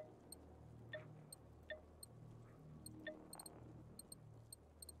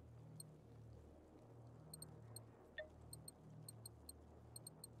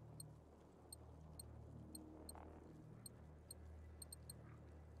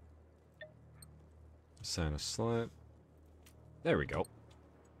 Assign a slot. There we go.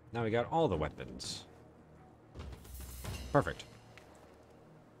 Now we got all the weapons. Perfect.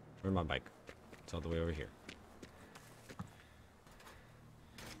 Where's my bike? It's all the way over here.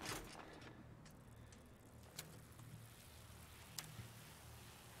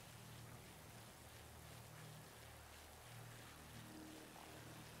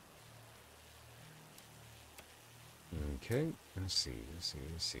 Okay, let's see.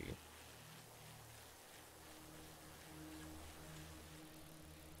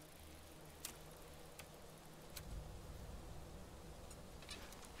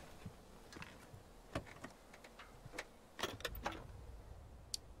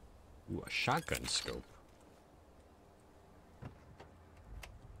 Ooh, a shotgun scope.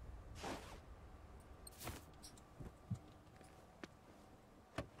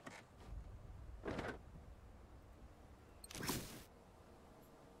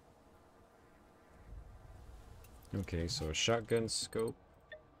 Okay, so a shotgun scope.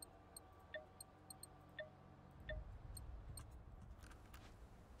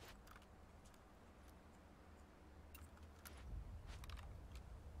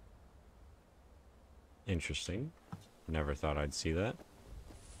 Interesting. Never thought I'd see that.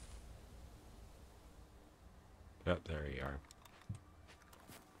 Oh, there you are.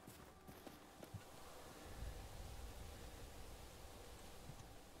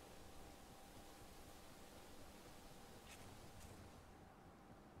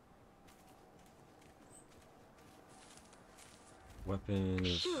 Weapons.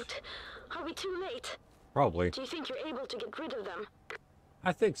 Shoot! Are we too late? Probably. Do you think you're able to get rid of them?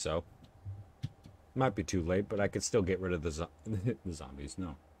 I think so. Might be too late, but I could still get rid of the, the zombies.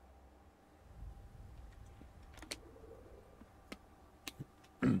 No.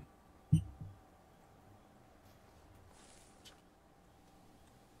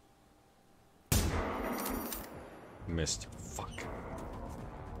 Missed. Fuck.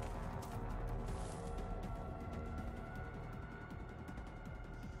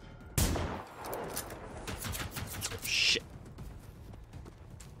 Shit.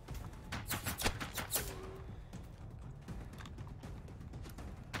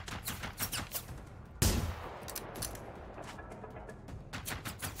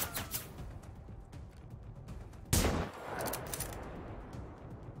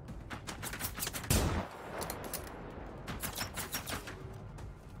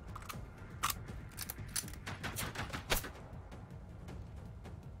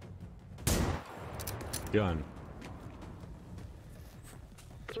 Done.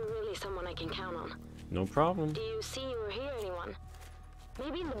 You're really someone I can count on. No problem. Do you see or hear anyone?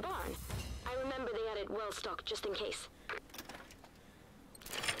 Maybe in the barn. I remember they had it well stocked just in case.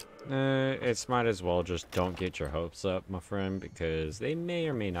 It's might as well just don't get your hopes up, my friend, because they may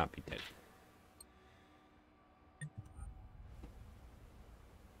or may not be dead.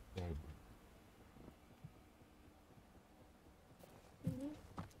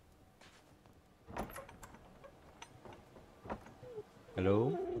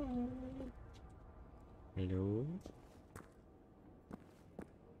 Hello? Hello?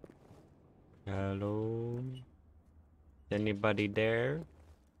 Hello? Anybody there?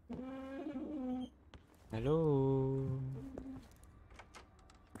 Hello?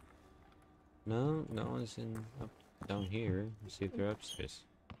 No, no one's in up down here. Let's see if they're upstairs.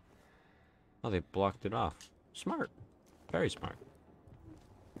 Oh, they blocked it off. Smart. Very smart.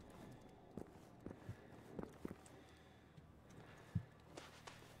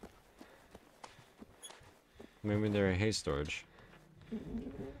 Maybe they're in hay storage.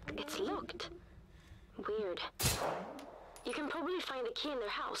 It's locked. Weird. You can probably find the key in their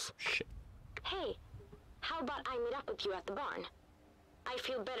house. Shit. Hey, how about I meet up with you at the barn? I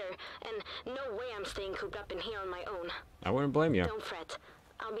feel better, and no way I'm staying cooped up in here on my own. I wouldn't blame you. Don't fret.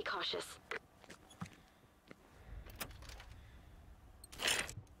 I'll be cautious.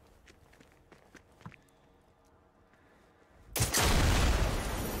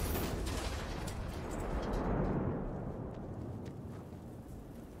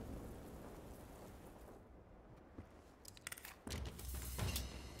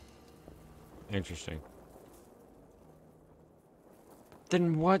 Interesting.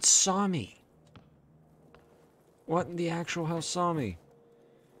 Then what saw me? What in the actual hell saw me?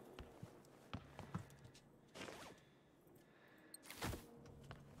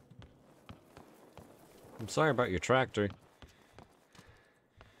 I'm sorry about your tractor.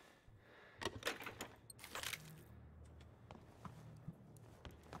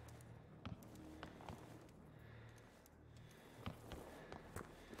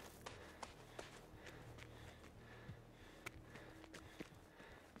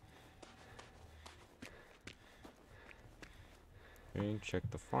 Okay, check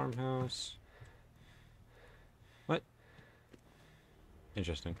the farmhouse. What?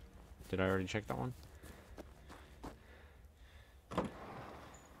 Interesting. Did I already check that one?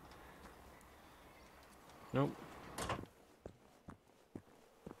 Nope.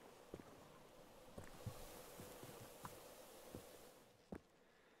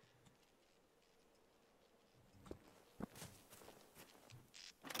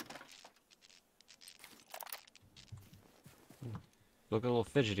 Look a little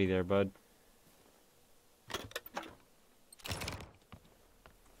fidgety there, bud.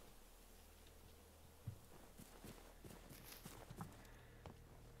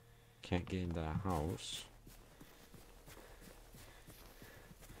 Can't get into the house.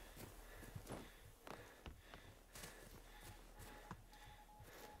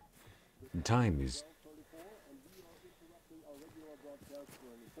 The time is...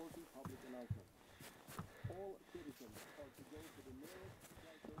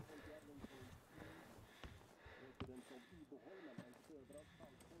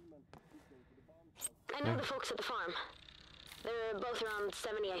 I know the folks at the farm. They're both around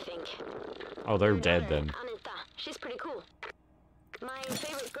 70, I think. Oh, they're Their dead daughter, then. Anita, she's pretty cool. My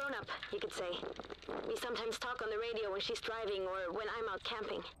favorite grown-up, you could say. We sometimes talk on the radio when she's driving or when I'm out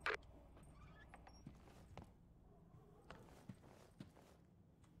camping.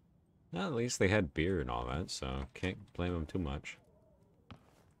 Well, at least they had beer and all that, so can't blame them too much.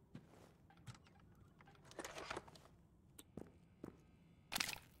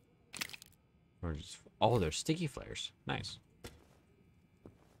 Or just... Oh, they're sticky flares. Nice.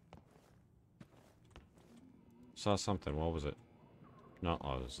 Saw something. What was it? No,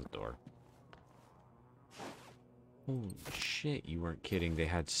 oh, it was the door. Holy shit, you weren't kidding. They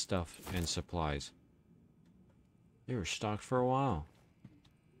had stuff and supplies. They were stocked for a while.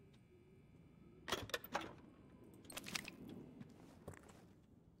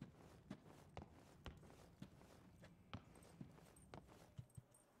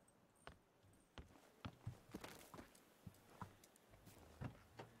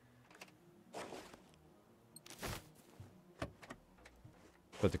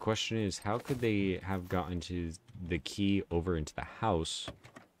 But the question is, how could they have gotten to the key over into the house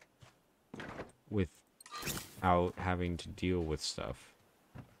without having to deal with stuff?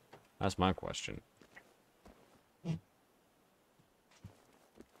 That's my question.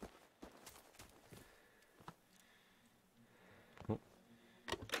 Oh.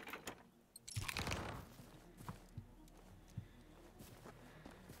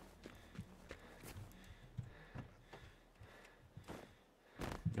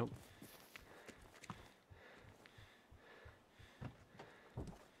 Nope.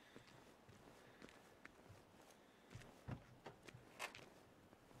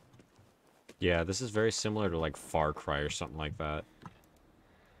 Yeah, this is very similar to like Far Cry or something like that.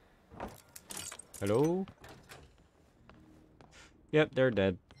 Hello? Yep, they're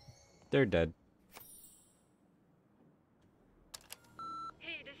dead. They're dead.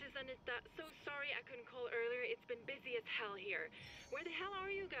 Hey, this is Anita. So sorry I couldn't call earlier. It's been busy as hell here. Where the hell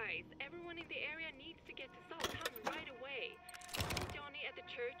are you guys? Everyone in the area needs to get to Saltham right away. Call Johnny at the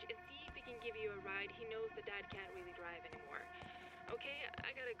church and see if he can give you a ride. He knows the dad can't really drive anymore. Okay,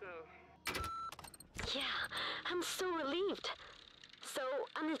 I gotta go. Yeah, I'm so relieved. So,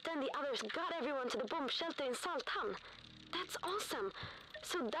 Anita and the others got everyone to the bomb shelter in Saltham. That's awesome.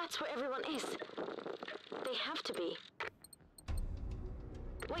 So that's where everyone is. They have to be.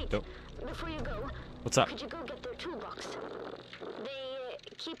 Wait, before you go, What's up? could you go get their toolbox? They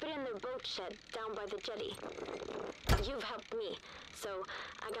keep it in their boat shed down by the jetty. You've helped me, so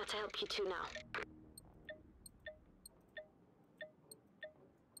I got to help you too now.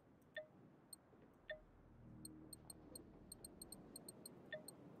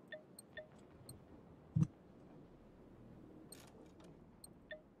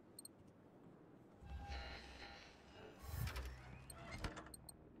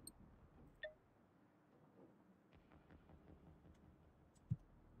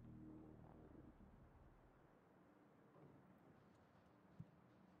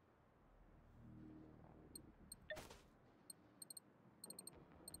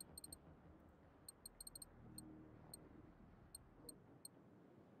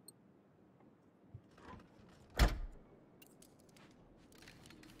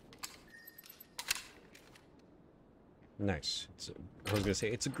 Nice. I was gonna say,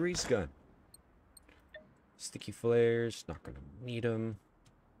 it's a grease gun. Sticky flares, not gonna need them.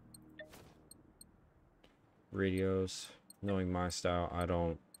 Radios, knowing my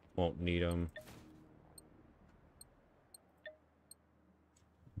style, won't need them.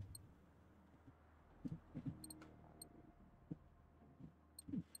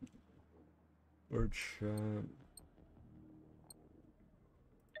 Bird shot.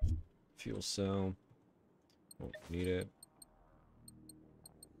 Fuel cell. Won't need it.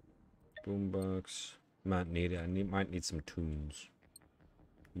 Boombox. Might need it. Might need some tunes.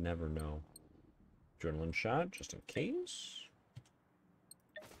 Never know. Adrenaline shot, just in case.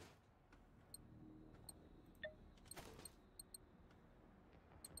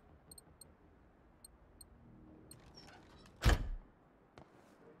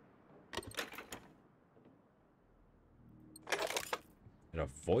 And a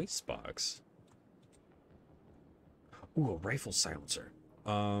voice box. Ooh, a rifle silencer.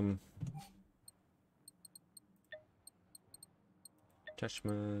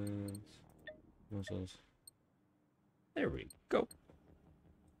 Attachments. Muzzles. There we go.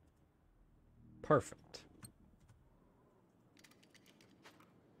 Perfect.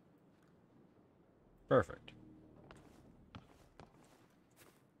 Perfect.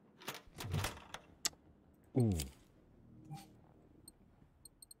 Ooh. I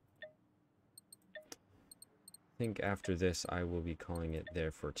think after this I will be calling it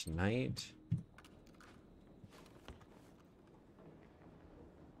there for tonight.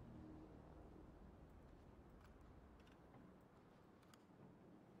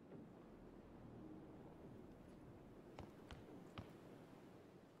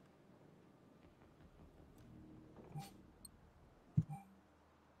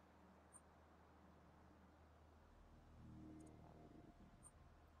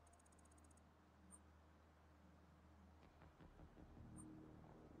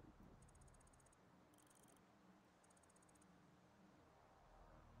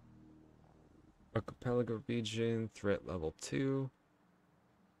 Archipelago region, threat level 2.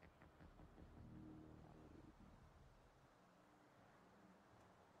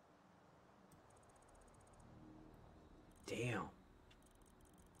 Damn.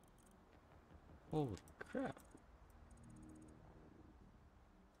 Holy crap.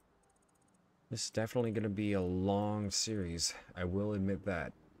 This is definitely going to be a long series. I will admit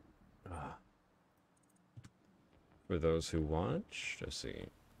that. For those who watch, let's see.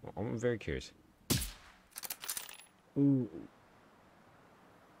 Well, I'm very curious. Ooh.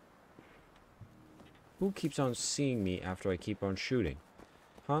 Who keeps on seeing me after I keep on shooting?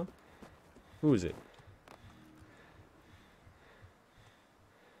 Huh? Who is it?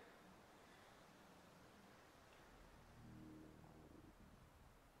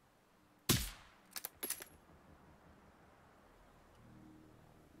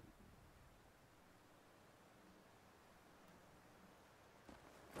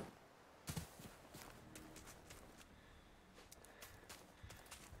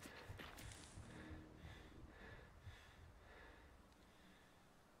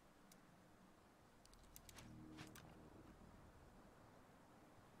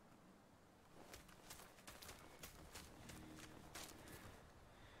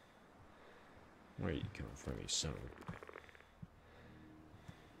 Where are you coming from, you son of a...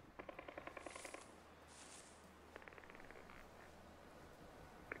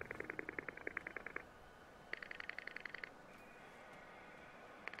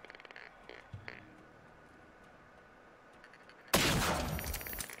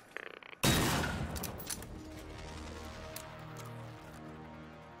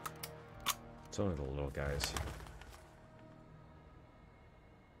 It's only the little guys.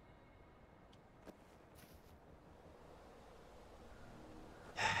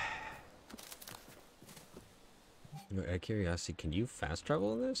 Out of curiosity, can you fast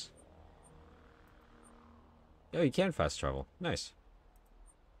travel in this? Oh, you can fast travel. Nice.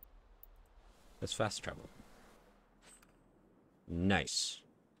 Let's fast travel. Nice.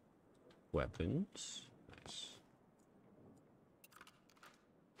 Weapons. Nice.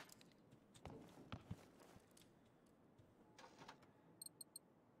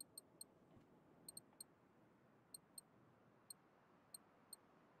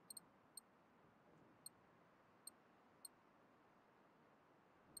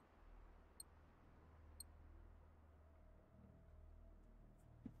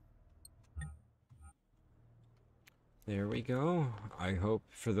 There we go. I hope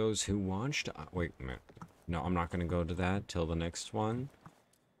for those who watched... wait a minute. No, I'm not going to go to that till the next one.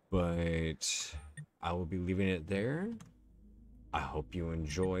 But I will be leaving it there. I hope you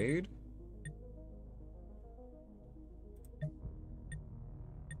enjoyed.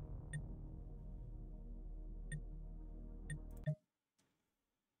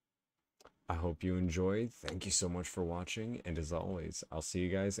 I hope you enjoyed. Thank you so much for watching. And as always, I'll see you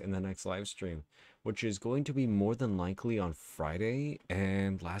guys in the next live stream, which is going to be more than likely on Friday.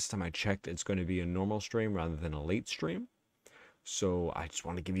 And last time I checked, it's going to be a normal stream rather than a late stream. So I just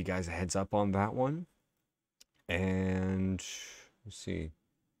want to give you guys a heads up on that one. And let's see.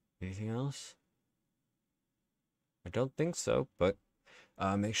 Anything else? I don't think so, but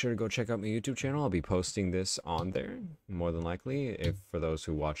make sure to go check out my YouTube channel. I'll be posting this on there, more than likely, if for those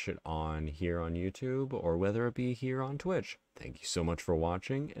who watch it on here on YouTube, or whether it be here on Twitch. Thank you so much for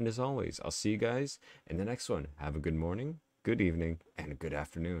watching, and as always, I'll see you guys in the next one. Have a good morning, good evening, and a good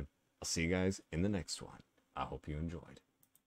afternoon. I'll see you guys in the next one. I hope you enjoyed.